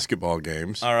the basketball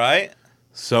games. All right.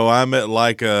 So I'm at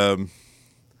like I'm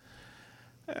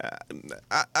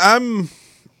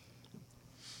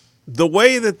the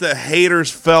way that the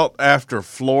haters felt after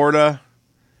Florida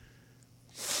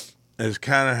is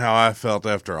kind of how I felt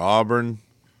after Auburn.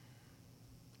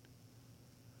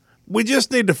 We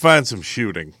just need to find some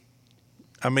shooting.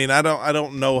 I mean, I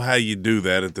don't know how you do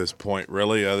that at this point,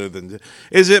 really. Other than,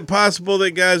 is it possible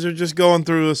that guys are just going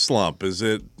through a slump?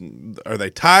 Are they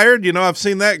tired? You know, I've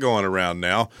seen that going around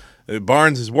now.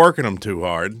 Barnes is working them too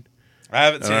hard. I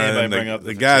haven't seen anybody bring up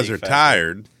the guys are factor.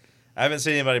 tired. I haven't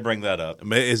seen anybody bring that up.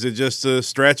 Is it just a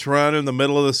stretch run in the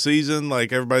middle of the season?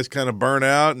 Like everybody's kind of burnt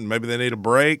out and maybe they need a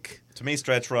break? To me,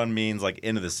 stretch run means like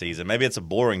end of the season. Maybe it's a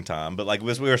boring time, but like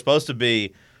we were supposed to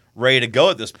be ready to go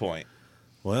at this point.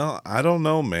 Well, I don't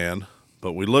know, man,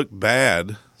 but we look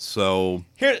bad. So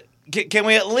here, can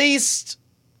we at least?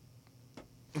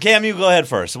 Cam, you go ahead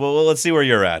first. Well, let's see where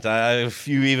you're at. If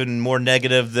you even more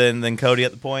negative than Cody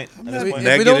at the point.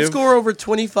 If we don't score over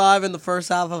 25 in the first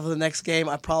half of the next game,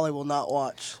 I probably will not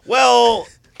watch. Well,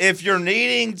 if you're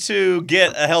needing to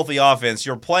get a healthy offense,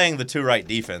 you're playing the two right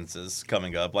defenses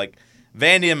coming up. Like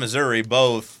Vandy and Missouri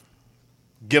both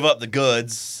give up the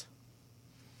goods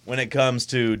when it comes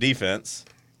to defense.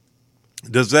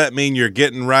 Does that mean you're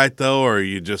getting right, though, or are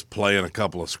you just playing a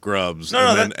couple of scrubs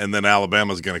and then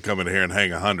Alabama's going to come in here and hang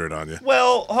 100 on you?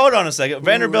 Well, hold on a second.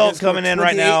 Vanderbilt coming in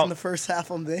right now. In the first half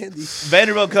on Vandy.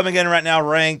 Vanderbilt coming in right now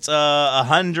ranked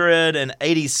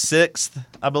 186th,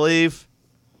 I believe,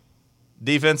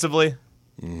 defensively.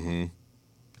 Mm-hmm.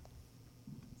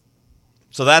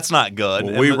 So that's not good.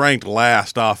 Well, we ranked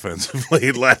last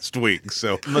offensively last week.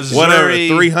 So Missouri, whatever,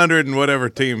 300 and whatever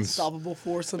teams. Unstoppable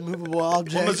force, unmovable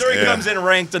object. Well, Missouri comes in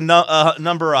ranked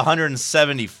number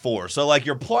 174. So, like,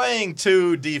 you're playing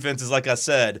two defenses, like I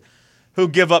said, who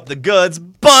give up the goods.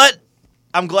 But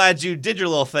I'm glad you did your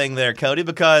little thing there, Cody,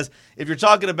 because if you're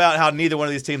talking about how neither one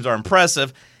of these teams are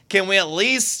impressive, can we at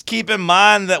least keep in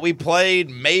mind that we played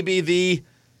maybe the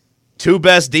two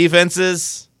best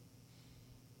defenses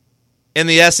in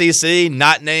the SEC,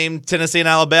 not named Tennessee and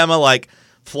Alabama? Like,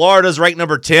 Florida's ranked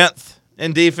number 10th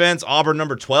in defense, Auburn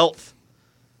number 12th.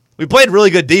 We played really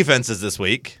good defenses this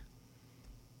week.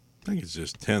 I think it's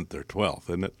just 10th or 12th,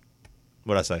 isn't it?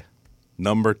 What'd I say?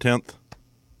 Number 10th?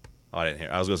 Oh, I didn't hear.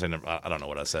 I was going to say number. I don't know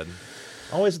what I said.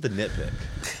 Always with the nitpick.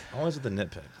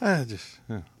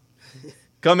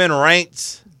 Come in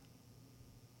ranked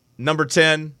number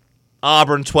 10,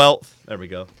 Auburn 12th. There we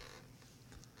go.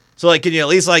 So, like, can you at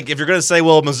least, like, if you're going to say,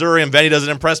 well, Missouri and Vandy doesn't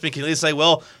impress me, can you at least say,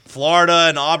 well, Florida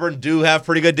and Auburn do have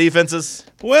pretty good defenses?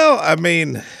 Well, I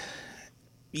mean,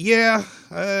 yeah.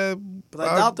 But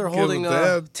I doubt they're holding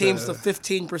teams to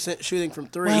 15% shooting from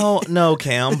three. Well, no,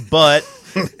 Cam, but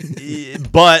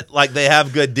like, they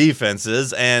have good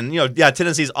defenses, and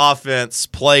Tennessee's offense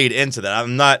played into that.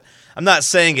 I'm not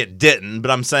saying it didn't,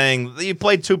 but I'm saying you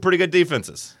played two pretty good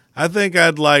defenses. I think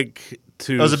I'd like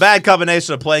to. It was a bad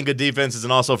combination of playing good defenses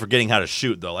and also forgetting how to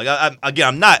shoot, though. Like,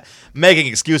 I'm not making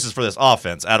excuses for this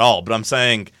offense at all, but I'm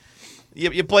saying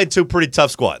you played two pretty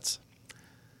tough squads.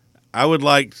 I would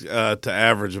like to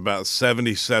average about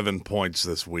 77 points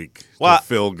this week to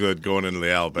feel good going into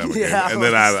the Alabama game. And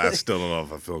then I still don't know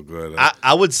if I feel good.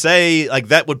 I would say, like,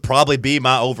 that would probably be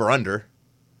my over-under.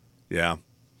 Yeah.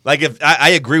 Like, if I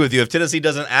agree with you. If Tennessee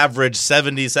doesn't average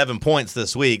 77 points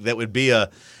this week, that would be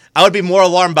I would be more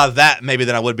alarmed by that maybe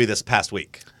than I would be this past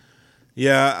week.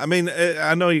 Yeah, I mean,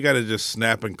 I know you got to just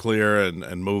snap and clear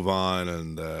and move on,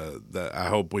 and I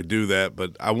hope we do that.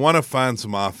 But I want to find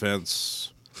some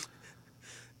offense.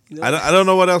 I don't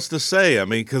know what else to say. I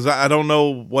mean, because I don't know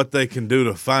what they can do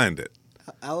to find it.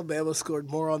 Alabama scored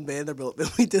more on Vanderbilt than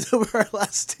we did over our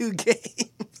last two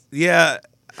games. Yeah,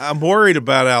 I'm worried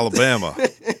about Alabama.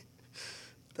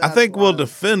 I think we'll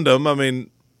defend them. I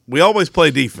mean, we always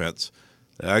play defense.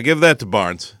 I give that to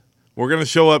Barnes. We're going to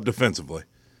show up defensively.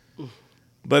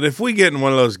 But if we get in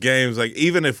one of those games, like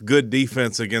even if good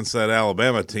defense against that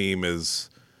Alabama team is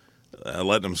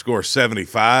letting them score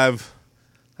 75,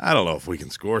 I don't know if we can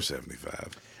score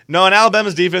 75. No, and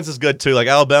Alabama's defense is good too. Like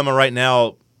Alabama right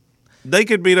now, they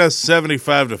could beat us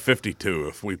 75-52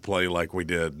 if we play like we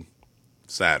did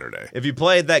Saturday. If you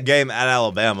played that game at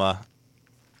Alabama,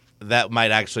 that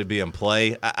might actually be in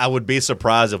play. I would be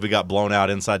surprised if we got blown out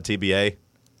inside TBA.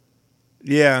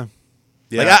 Yeah.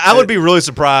 Like I would be really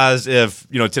surprised if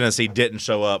Tennessee didn't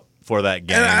show up for that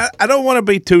game. And I don't want to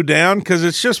be too down because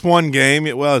it's just one game.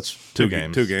 Well, it's two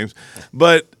games,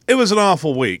 but it was an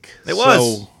awful week. It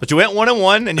was, but you went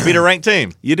 1-1 and you beat a ranked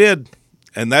team. You did,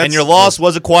 and your loss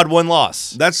was a quad 1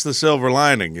 loss. That's the silver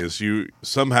lining: is you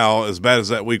somehow, as bad as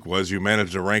that week was, you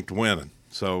managed a ranked win.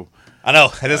 So. I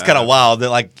know, it is kind of wild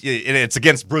that it's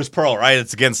against Bruce Pearl, right?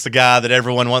 It's against the guy that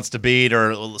everyone wants to beat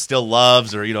or still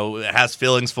loves or has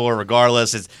feelings for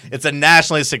regardless. It's a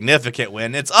nationally significant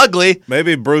win. It's ugly.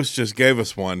 Maybe Bruce just gave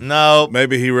us one. No.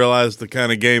 Maybe he realized the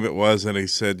kind of game it was and he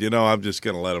said, I'm just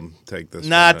going to let him take this.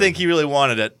 Nah, I think he really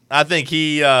wanted it. I think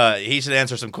he should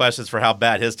answer some questions for how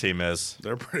bad his team is.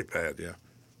 They're pretty bad, yeah.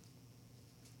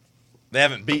 They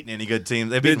haven't beaten any good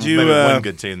teams. They've beaten maybe one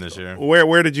good team this year.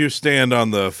 Where did you stand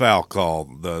on the foul call,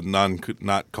 the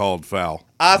not called foul?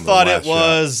 I thought it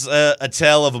was a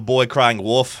tale of a boy crying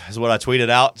wolf is what I tweeted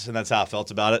out, and that's how I felt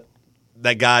about it.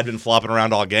 That guy had been flopping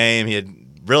around all game. He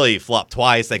had really flopped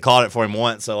twice. They called it for him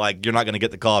once, so like you're not going to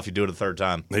get the call if you do it a third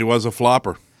time. He was a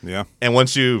flopper. Yeah. And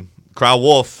once you cry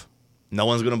wolf, no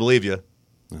one's going to believe you.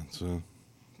 That's a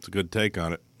good take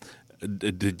on it.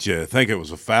 Did you think it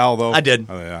was a foul though? I did.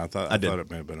 Oh, yeah, I thought it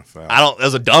may have been a foul. It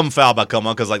was a dumb foul by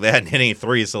Como because like they hadn't hit any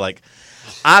threes, so like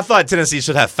I thought Tennessee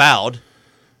should have fouled.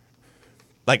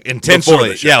 Like intentionally,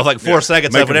 with like 4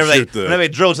 seconds left. Whenever they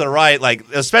drill to the right, like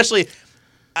especially,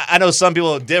 I know some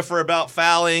people differ about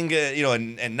fouling,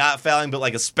 and not fouling, but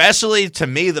like especially to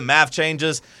me, the math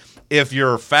changes if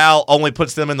your foul only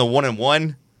puts them in the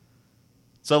 1-and-1.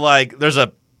 So like, there's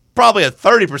probably a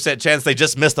 30% chance they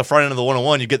just miss the front end of the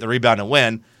 1-and-1. You get the rebound and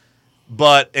win.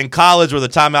 But in college, where the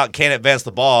timeout can't advance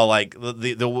the ball, like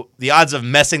the odds of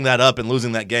messing that up and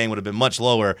losing that game would have been much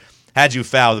lower. Had you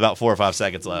fouled with about 4 or 5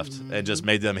 seconds left and just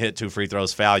made them hit 2 free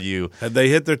throws, foul you. Had they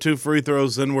hit their 2 free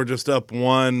throws, then we're just up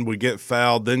 1, we get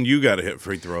fouled, then you got to hit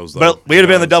free throws. Though, but we would have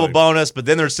been the double bonus, but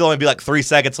then there'd still only be like 3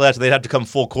 seconds left, and they'd have to come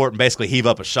full court and basically heave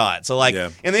up a shot. So, like,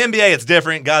 in the NBA, it's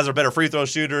different. Guys are better free throw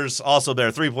shooters, also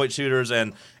better three-point shooters,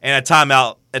 and a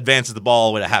timeout advances the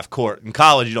ball with a half court. In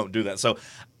college, you don't do that. So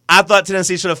I thought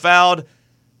Tennessee should have fouled.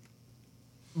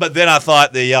 But then I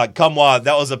thought Kumwa,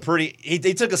 that was a pretty – he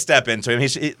took a step into him.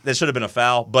 That should have been a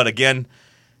foul. But, again,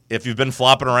 if you've been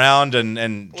flopping around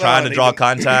and trying to draw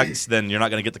contacts, then you're not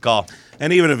going to get the call.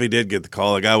 And even if he did get the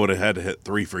call, the guy would have had to hit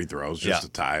 3 free throws just to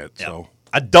tie it. Yeah. So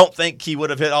I don't think he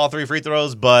would have hit all 3 free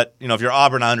throws. But, if you're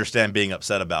Auburn, I understand being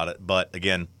upset about it. But,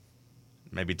 again,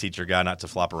 maybe teach your guy not to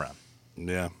flop around.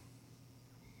 Yeah.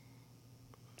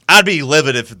 I'd be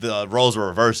livid if the roles were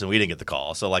reversed and we didn't get the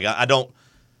call. So, like, I don't –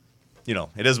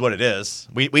 it is what it is.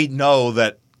 We know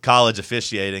that college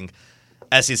officiating,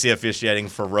 SEC officiating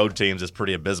for road teams is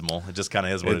pretty abysmal. It just kind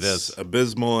of is what it is. It's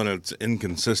abysmal and it's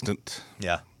inconsistent.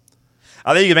 Yeah.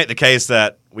 I think you can make the case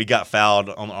that we got fouled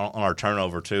on our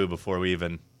turnover, too,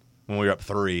 when we were up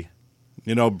 3.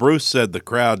 Bruce said the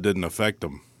crowd didn't affect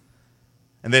him.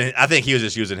 And then I think he was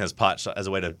just using his pot shot as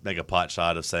a way to make a pot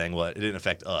shot of saying, well, it didn't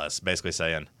affect us, basically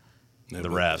saying the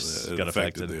refs got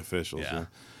affected. The officials, yeah.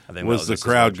 Was the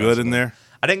crowd good in there?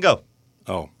 I didn't go.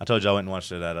 Oh. I told you I went and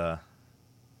watched it at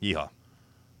Yeehaw.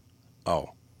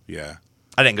 Oh, yeah.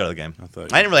 I didn't go to the game. I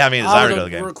didn't really have any desire to go to the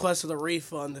game. I would have requested a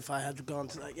refund if I had gone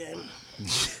to that game.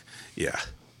 Yeah.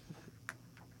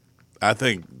 I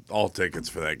think all tickets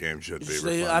for that game should be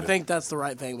refunded. I think that's the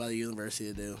right thing by the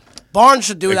university to do. Barnes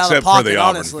should do it out of pocket, for the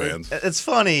honestly. Auburn fans. It's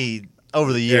funny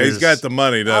over the years. Yeah, he's got the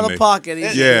money, doesn't he? Out of pocket.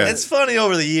 It's funny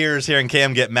over the years hearing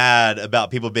Cam get mad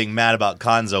about people being mad about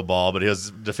Konzo ball, but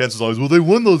his defense was always, well, they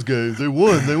won those games. They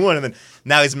won. And then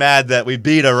now he's mad that we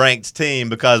beat a ranked team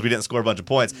because we didn't score a bunch of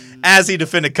points as he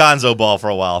defended Konzo ball for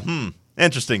a while.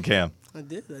 Interesting, Cam. I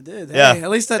did. Yeah. Hey, at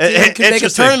least that team could make a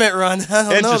tournament run. I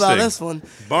don't know about this one.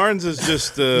 Barnes is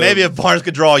just maybe if Barnes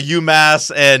could draw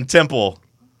UMass and Temple.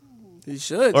 He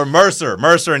should. Or Mercer and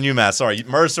UMass. Sorry,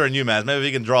 Mercer and UMass. Maybe if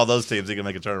he can draw those teams, he can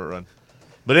make a tournament run.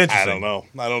 But interesting.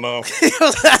 I don't know.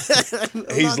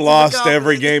 He's lost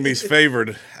every game he's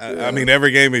favored. I mean,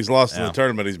 every game he's lost in the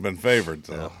tournament, he's been favored.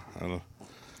 So I don't know.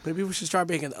 Maybe we should start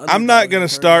making. I'm not going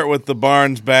to start with the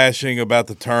Barnes bashing about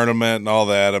the tournament and all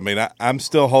that. I mean, I'm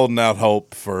still holding out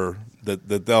hope for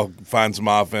that they'll find some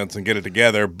offense and get it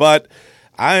together. But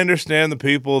I understand the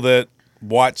people that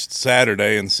watched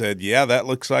Saturday and said, "Yeah, that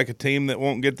looks like a team that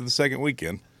won't get to the second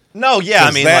weekend." No, yeah,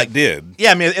 I mean, that did.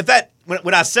 Yeah, I mean, if that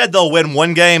when I said they'll win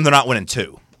 1 game, they're not winning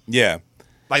 2. Yeah.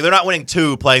 Like, they're not winning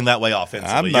 2 playing that way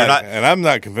offensively. I'm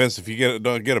not convinced if you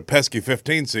don't get a pesky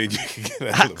 15 seed, you can get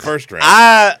out of the first round.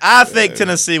 I think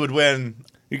Tennessee would win.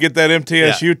 You get that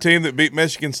MTSU team that beat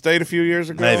Michigan State a few years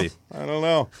ago? Maybe. I don't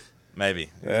know. Maybe.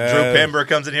 Drew Pember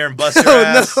comes in here and busts your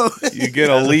ass. No. You get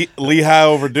a Lehigh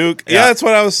over Duke. Yeah, that's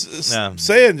what I was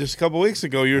saying just a couple weeks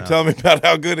ago. You were telling me about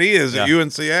how good he is at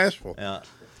UNC Asheville. Yeah.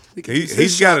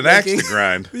 He's got an axe to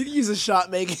grind. We can use a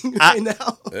shot making right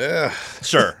now. Yeah.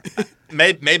 Sure.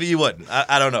 Maybe you wouldn't.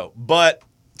 I don't know. But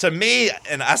to me,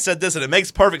 and I said this, and it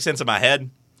makes perfect sense in my head,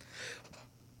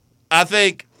 I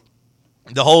think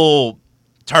the whole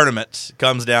tournament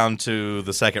comes down to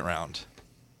the second round.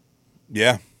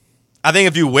 Yeah. I think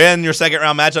if you win your second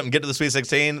round matchup and get to the Sweet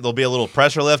 16, there'll be a little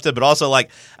pressure lifted. But also,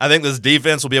 like, I think this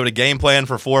defense will be able to game plan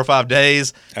for 4 or 5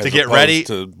 days to get ready.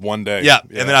 To 1 day. Yeah.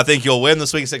 And then I think you'll win the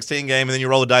Sweet 16 game, and then you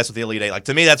roll the dice with the Elite 8. Like,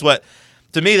 to me, that's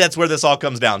where this all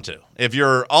comes down to. If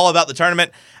you're all about the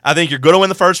tournament, I think you're going to win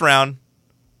the first round.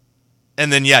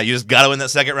 And then, you just got to win that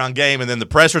second round game. And then the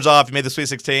pressure's off. You made the Sweet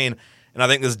 16. And I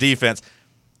think this defense,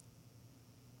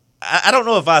 I don't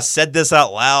know if I said this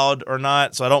out loud or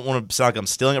not, so I don't want to sound like I'm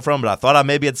stealing it from him, but I thought I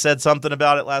maybe had said something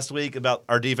about it last week, about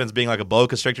our defense being like a boa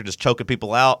constrictor, just choking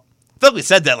people out. feel like we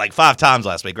said that like 5 times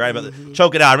last week, right? But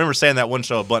choking out. I remember saying that one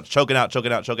show a bunch. Choking out.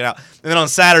 And then on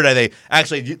Saturday, they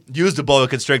actually used a boa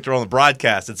constrictor on the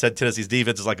broadcast and said Tennessee's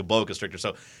defense is like a boa constrictor.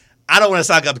 So I don't want to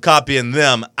sound like I'm copying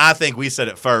them. I think we said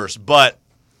it first. But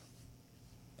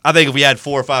I think if we had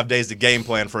 4 or 5 days to game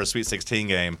plan for a Sweet 16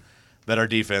 game, that our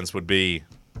defense would be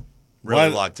really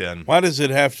locked in. Why does it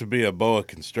have to be a boa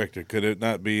constrictor? Could it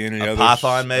not be any other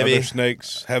python, maybe? Other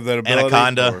snakes have that ability?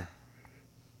 Anaconda.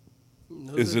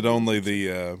 Is it only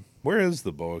the where is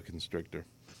the boa constrictor?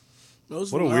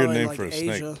 Those What a are weird in, name like, for a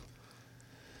Asia. snake.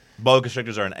 Boa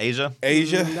constrictors are in Asia.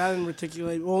 Not in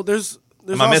reticulated. Well, there's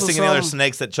Am I also missing any other some-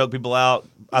 snakes that choke people out?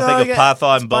 I No, think yeah, of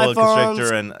python, it's boa pythons,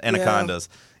 constrictor, and anacondas.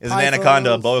 Is an Pythons.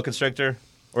 anaconda a boa constrictor?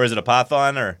 Or is it a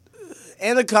python? Or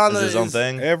Anaconda is it its own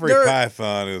thing? Every They're-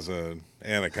 python is an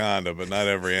anaconda, but not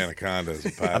every anaconda is a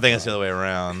python. I think it's the other way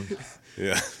around.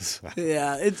 Yes.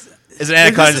 Yeah, it's Is an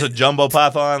anaconda just- just a jumbo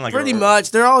python? Like pretty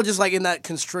much. They're all just like in that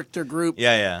constrictor group.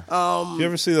 Yeah. You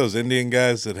ever see those Indian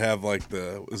guys that have like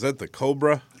is that the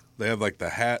cobra? They have like the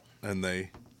hat and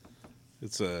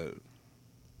it's a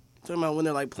Talking about when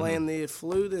they're like playing the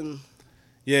flute and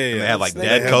yeah. They have like Snake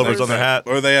dead have cobras those- on their hat.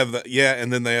 Or they have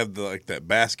and then they have like that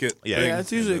basket. Yeah. thing, Yeah,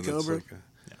 it's usually and a then it's cobra.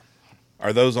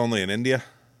 Are those only in India?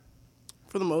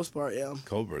 for the most part, yeah.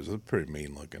 Cobras are pretty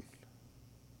mean looking.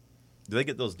 Do they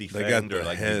get those got defanged or the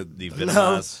like head.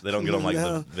 devenomized? They don't get them like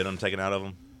No. the venom taken out of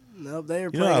them? Nope, they are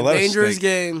You know, playing I a let a dangerous snake-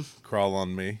 game. Crawl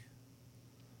on me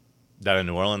Down in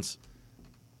New Orleans?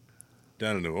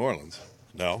 down in New Orleans.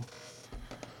 No.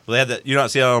 Well, they had that. You don't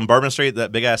see it on Bourbon Street,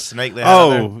 that big ass snake they had out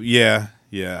there? Oh yeah.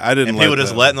 I didn't. And let people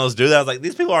just that- letting those do that. I was like,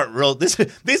 these people aren't real. These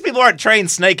people aren't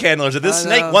trained snake handlers. If this I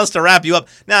snake know. wants to wrap you up,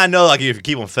 now I know like if you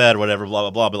keep them fed, whatever, blah blah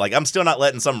blah. But like, I'm still not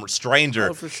letting some stranger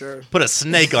Oh, for sure. put a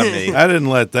snake on me. I didn't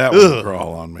let that one Ugh.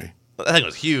 crawl on me. That thing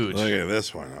was huge. Look at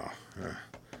this one. Oh.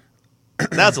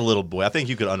 That's a little boy. I think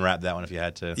you could unwrap that one if you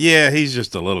had to. Yeah, he's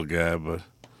just a little guy, but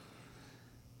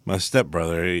my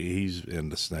stepbrother, he's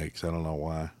into snakes. I don't know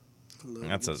why.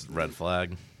 That's a red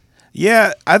flag.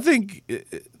 Yeah, I think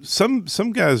some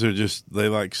guys are just they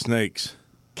like snakes.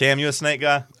 Cam, you a snake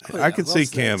guy? Oh, yeah, I could love see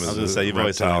snakes. Cam I as was a gonna say you've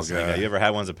always been reptile a snake guy. guy. You ever had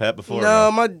ones as a pet before? No,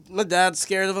 or my dad's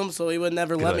scared of them, so he would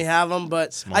never let Good. me have them.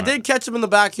 But Smart. I did catch them in the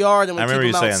backyard and we I keep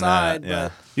remember them you saying outside. that. Yeah.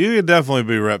 You could definitely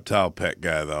be reptile pet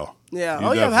guy though. Yeah. You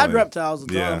Oh yeah, I've had definitely-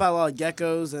 reptiles. yeah. I've had a lot of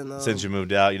geckos and. Since you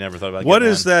moved out, you never thought about What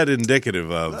getting is one? that indicative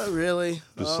of? Not really.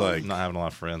 Just like Not having a lot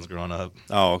of friends growing up.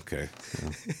 oh, okay.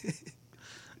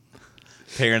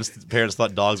 Parents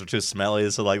thought dogs were too smelly,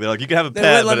 so like they're like, you can have a They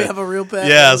pet. wouldn't let but me it- have a real pet.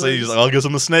 Yeah, They so would you just just- like, I'll guess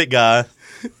I'm a snake guy.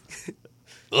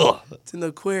 Ugh. It's in the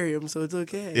aquarium, so it's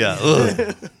okay. Yeah.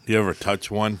 Ugh. You ever touch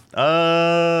one?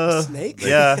 Snake?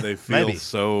 Yeah. They feel maybe.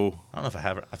 so. I don't know if I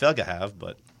have. I feel like I have,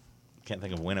 but can't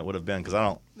think of when it would have been because I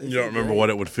don't. You don't remember what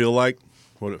it would feel like?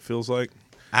 What it feels like?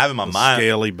 I have in my The mind.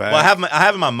 scaly back. Well, I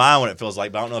have in my mind what it feels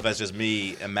like, but I don't know if that's just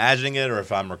me imagining it or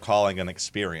if I'm recalling an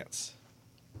experience.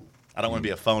 I don't want to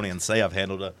be a phony and say I've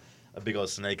handled a big old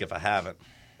snake if I haven't.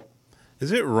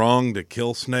 Is it wrong to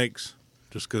kill snakes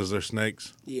just because they're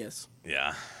snakes? Yes.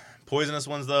 Yeah. Poisonous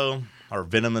ones, though, or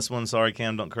venomous ones, sorry,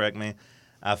 Cam, don't correct me.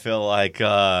 I feel like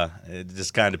it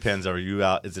just kind of depends. Are you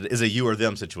out? Is it a you or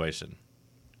them situation?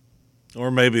 Or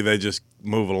maybe they just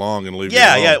move along and leave.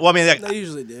 Yeah, you yeah. alone. Well, I mean, like, They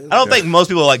usually do. I don't think most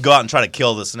people like go out and try to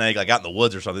kill the snake like out in the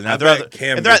woods or something. Now, I if they're out bet there-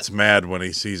 Cam if they're gets mad when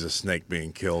he sees a snake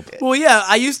being killed. Well, yeah,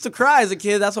 I used to cry as a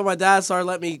kid. That's why my dad started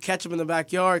letting me catch him in the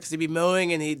backyard because he'd be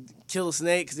mowing and he'd kill a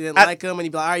snake because he didn't like him. And he'd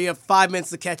be like, all right, you have 5 minutes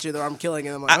to catch it or I'm killing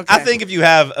it. I'm like, okay. I think if you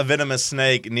have a venomous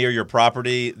snake near your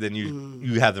property, then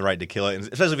you have the right to kill it, and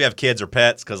especially if you have kids or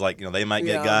pets, because like they might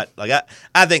get Yeah. got. Like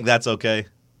I think that's okay.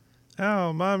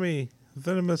 Oh, mommy,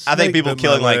 venomous. I think snake people bit my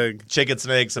killing like leg. chicken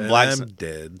snakes and And black I'm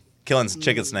dead. killing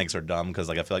chicken snakes are dumb because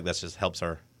like I feel like that just helps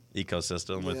our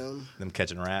ecosystem with Yeah. them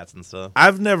catching rats and stuff.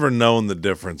 I've never known the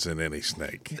difference in any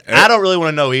snake. I don't really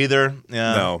want to know either.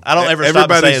 Yeah. No. I don't ever stop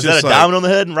and say, Everybody's is that a just like- diamond on the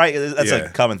head? Right, that's Yeah. a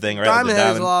common thing, right? Diamond The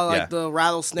has a lot of like yeah. the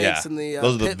rattlesnakes and the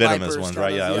those are the pit venomous vipers ones,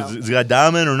 kind right? of, Yeah. Is it a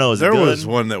diamond or no? Is There it good? was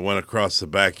one that went across the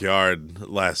backyard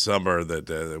last summer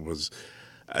that was,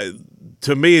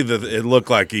 to me, that it looked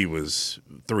like he was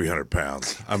 300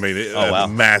 pounds. I mean, Oh, wow. a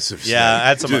massive snake.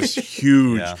 Yeah, that's just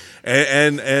huge. Yeah.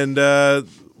 And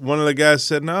one of the guys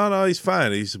said, no, he's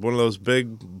fine. He's one of those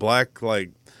big black rat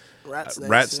snakes.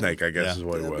 rat yeah. snake, I guess Yeah. is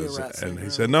what it That'd be a was. rat snake, And he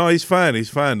yeah. said, no, he's fine. He's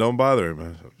fine. Don't bother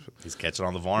him. He's catching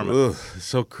on the varmint. Ugh, it's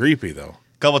so creepy though.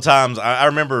 Couple times, I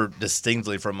remember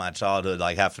distinctly from my childhood,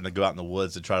 like having to go out in the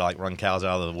woods to try to like run cows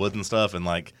out of the woods and stuff, and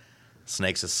like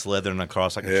snakes just slithering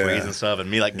across like the Yeah. trees and stuff, and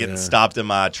me like getting stopped in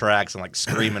my tracks and like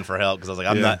screaming for help because I was like,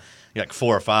 I'm Yeah. not like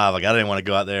 4 or 5, like I didn't want to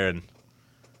go out there and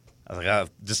I was like, I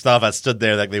just thought if I stood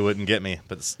there, like they wouldn't get me.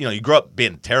 But you grow up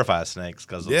being terrified of snakes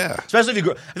because especially if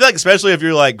I feel like especially if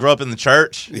you're like grew up in the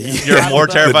church, you're more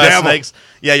terrified of snakes.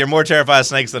 Yeah, you're more terrified of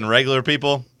snakes than regular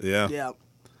people. Yeah.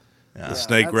 The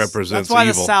snake represents That's why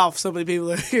evil. the South, so many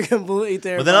people are completely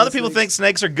terrified. But then other people think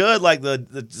snakes are good, like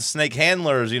the snake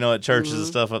handlers, at churches and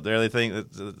stuff up there. They think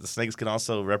that the snakes can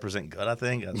also represent good, I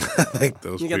think. I think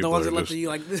those you got the people ones are that let just you,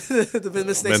 like, the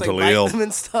snakes, like, mentally bite ill. them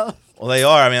and stuff. Well, they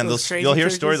are. I mean, Those crazy you'll hear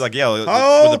churches. stories like, with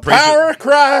Oh, the preacher. power of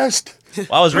Christ! Well,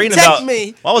 I was reading Protect about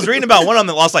me. Well, I was reading about one of them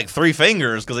that lost like 3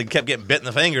 fingers because he kept getting bit in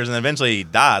the fingers, and then eventually he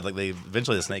died. Like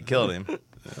eventually the snake killed him.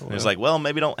 He was like, well,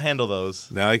 maybe don't handle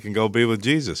those. Now he can go be with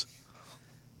Jesus.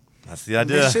 That's the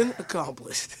idea. Mission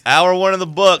accomplished. Hour 1 of the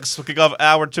books. We'll kick off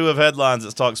hour 2 of headlines.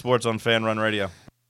 Let's talk sports on Fan Run Radio.